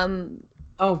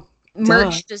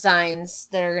merch designs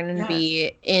that are going to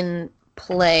be in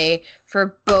play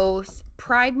for both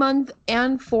Pride Month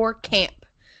and for camp.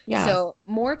 Yeah. So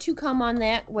more to come on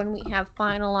that when we have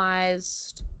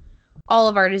finalized all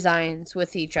of our designs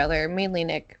with each other. Mainly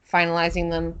Nick finalizing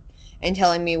them and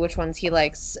telling me which ones he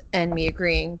likes and me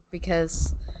agreeing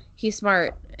because he's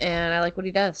smart and I like what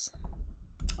he does.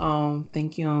 Oh,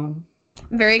 thank you. I'm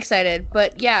very excited.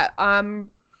 But yeah,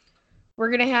 we're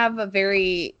going to have a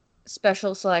very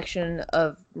special selection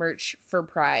of merch for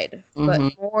Pride, but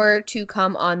more to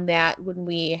come on that when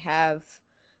we have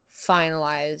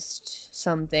finalized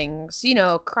some things,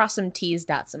 cross some T's,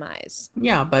 dot some I's.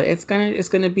 Yeah, but it's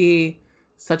gonna be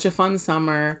such a fun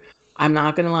summer. I'm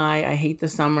not gonna lie, I hate the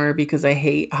summer because I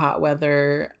hate hot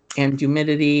weather and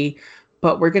humidity,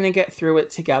 but we're gonna get through it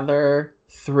together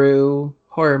through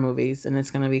horror movies, and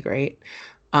it's gonna be great.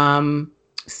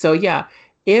 So yeah.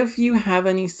 If you have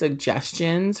any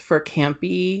suggestions for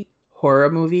campy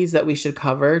horror movies that we should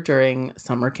cover during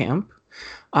summer camp,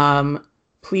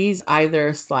 please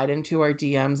either slide into our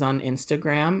DMs on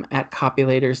Instagram at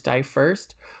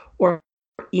CopulatorsDieFirst or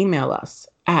email us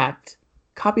at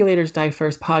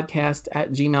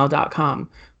copulatorsdiefirstpodcast@gmail.com.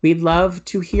 We'd love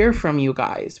to hear from you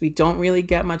guys. We don't really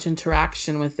get much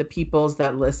interaction with the peoples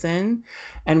that listen.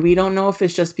 And we don't know if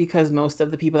it's just because most of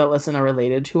the people that listen are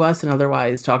related to us and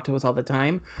otherwise talk to us all the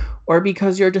time, or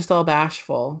because you're just all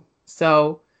bashful.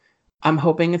 So I'm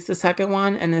hoping it's the second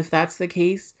one. And if that's the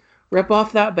case, rip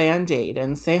off that Band-Aid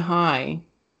and say hi.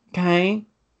 Okay?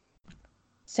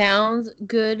 Sounds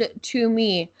good to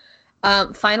me.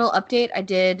 Final update, I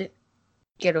did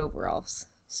get overalls.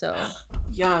 So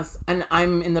yes, and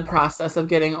I'm in the process of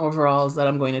getting overalls that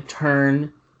I'm going to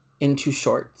turn into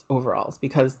short overalls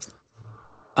because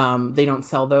they don't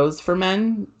sell those for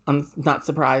men. I'm not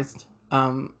surprised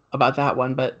about that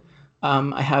one, but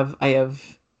I have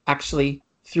actually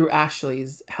through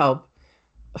Ashley's help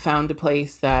found a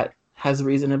place that has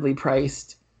reasonably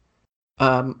priced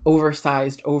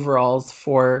oversized overalls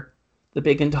for the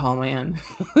big and tall man.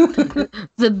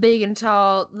 The big and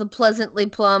tall, the pleasantly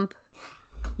plump.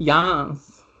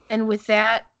 Yes. And with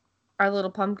that, our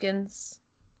little pumpkins,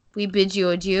 we bid you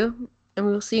adieu, and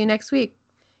we will see you next week.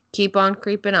 Keep on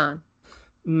creeping on.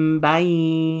 Bye.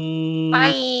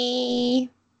 Bye.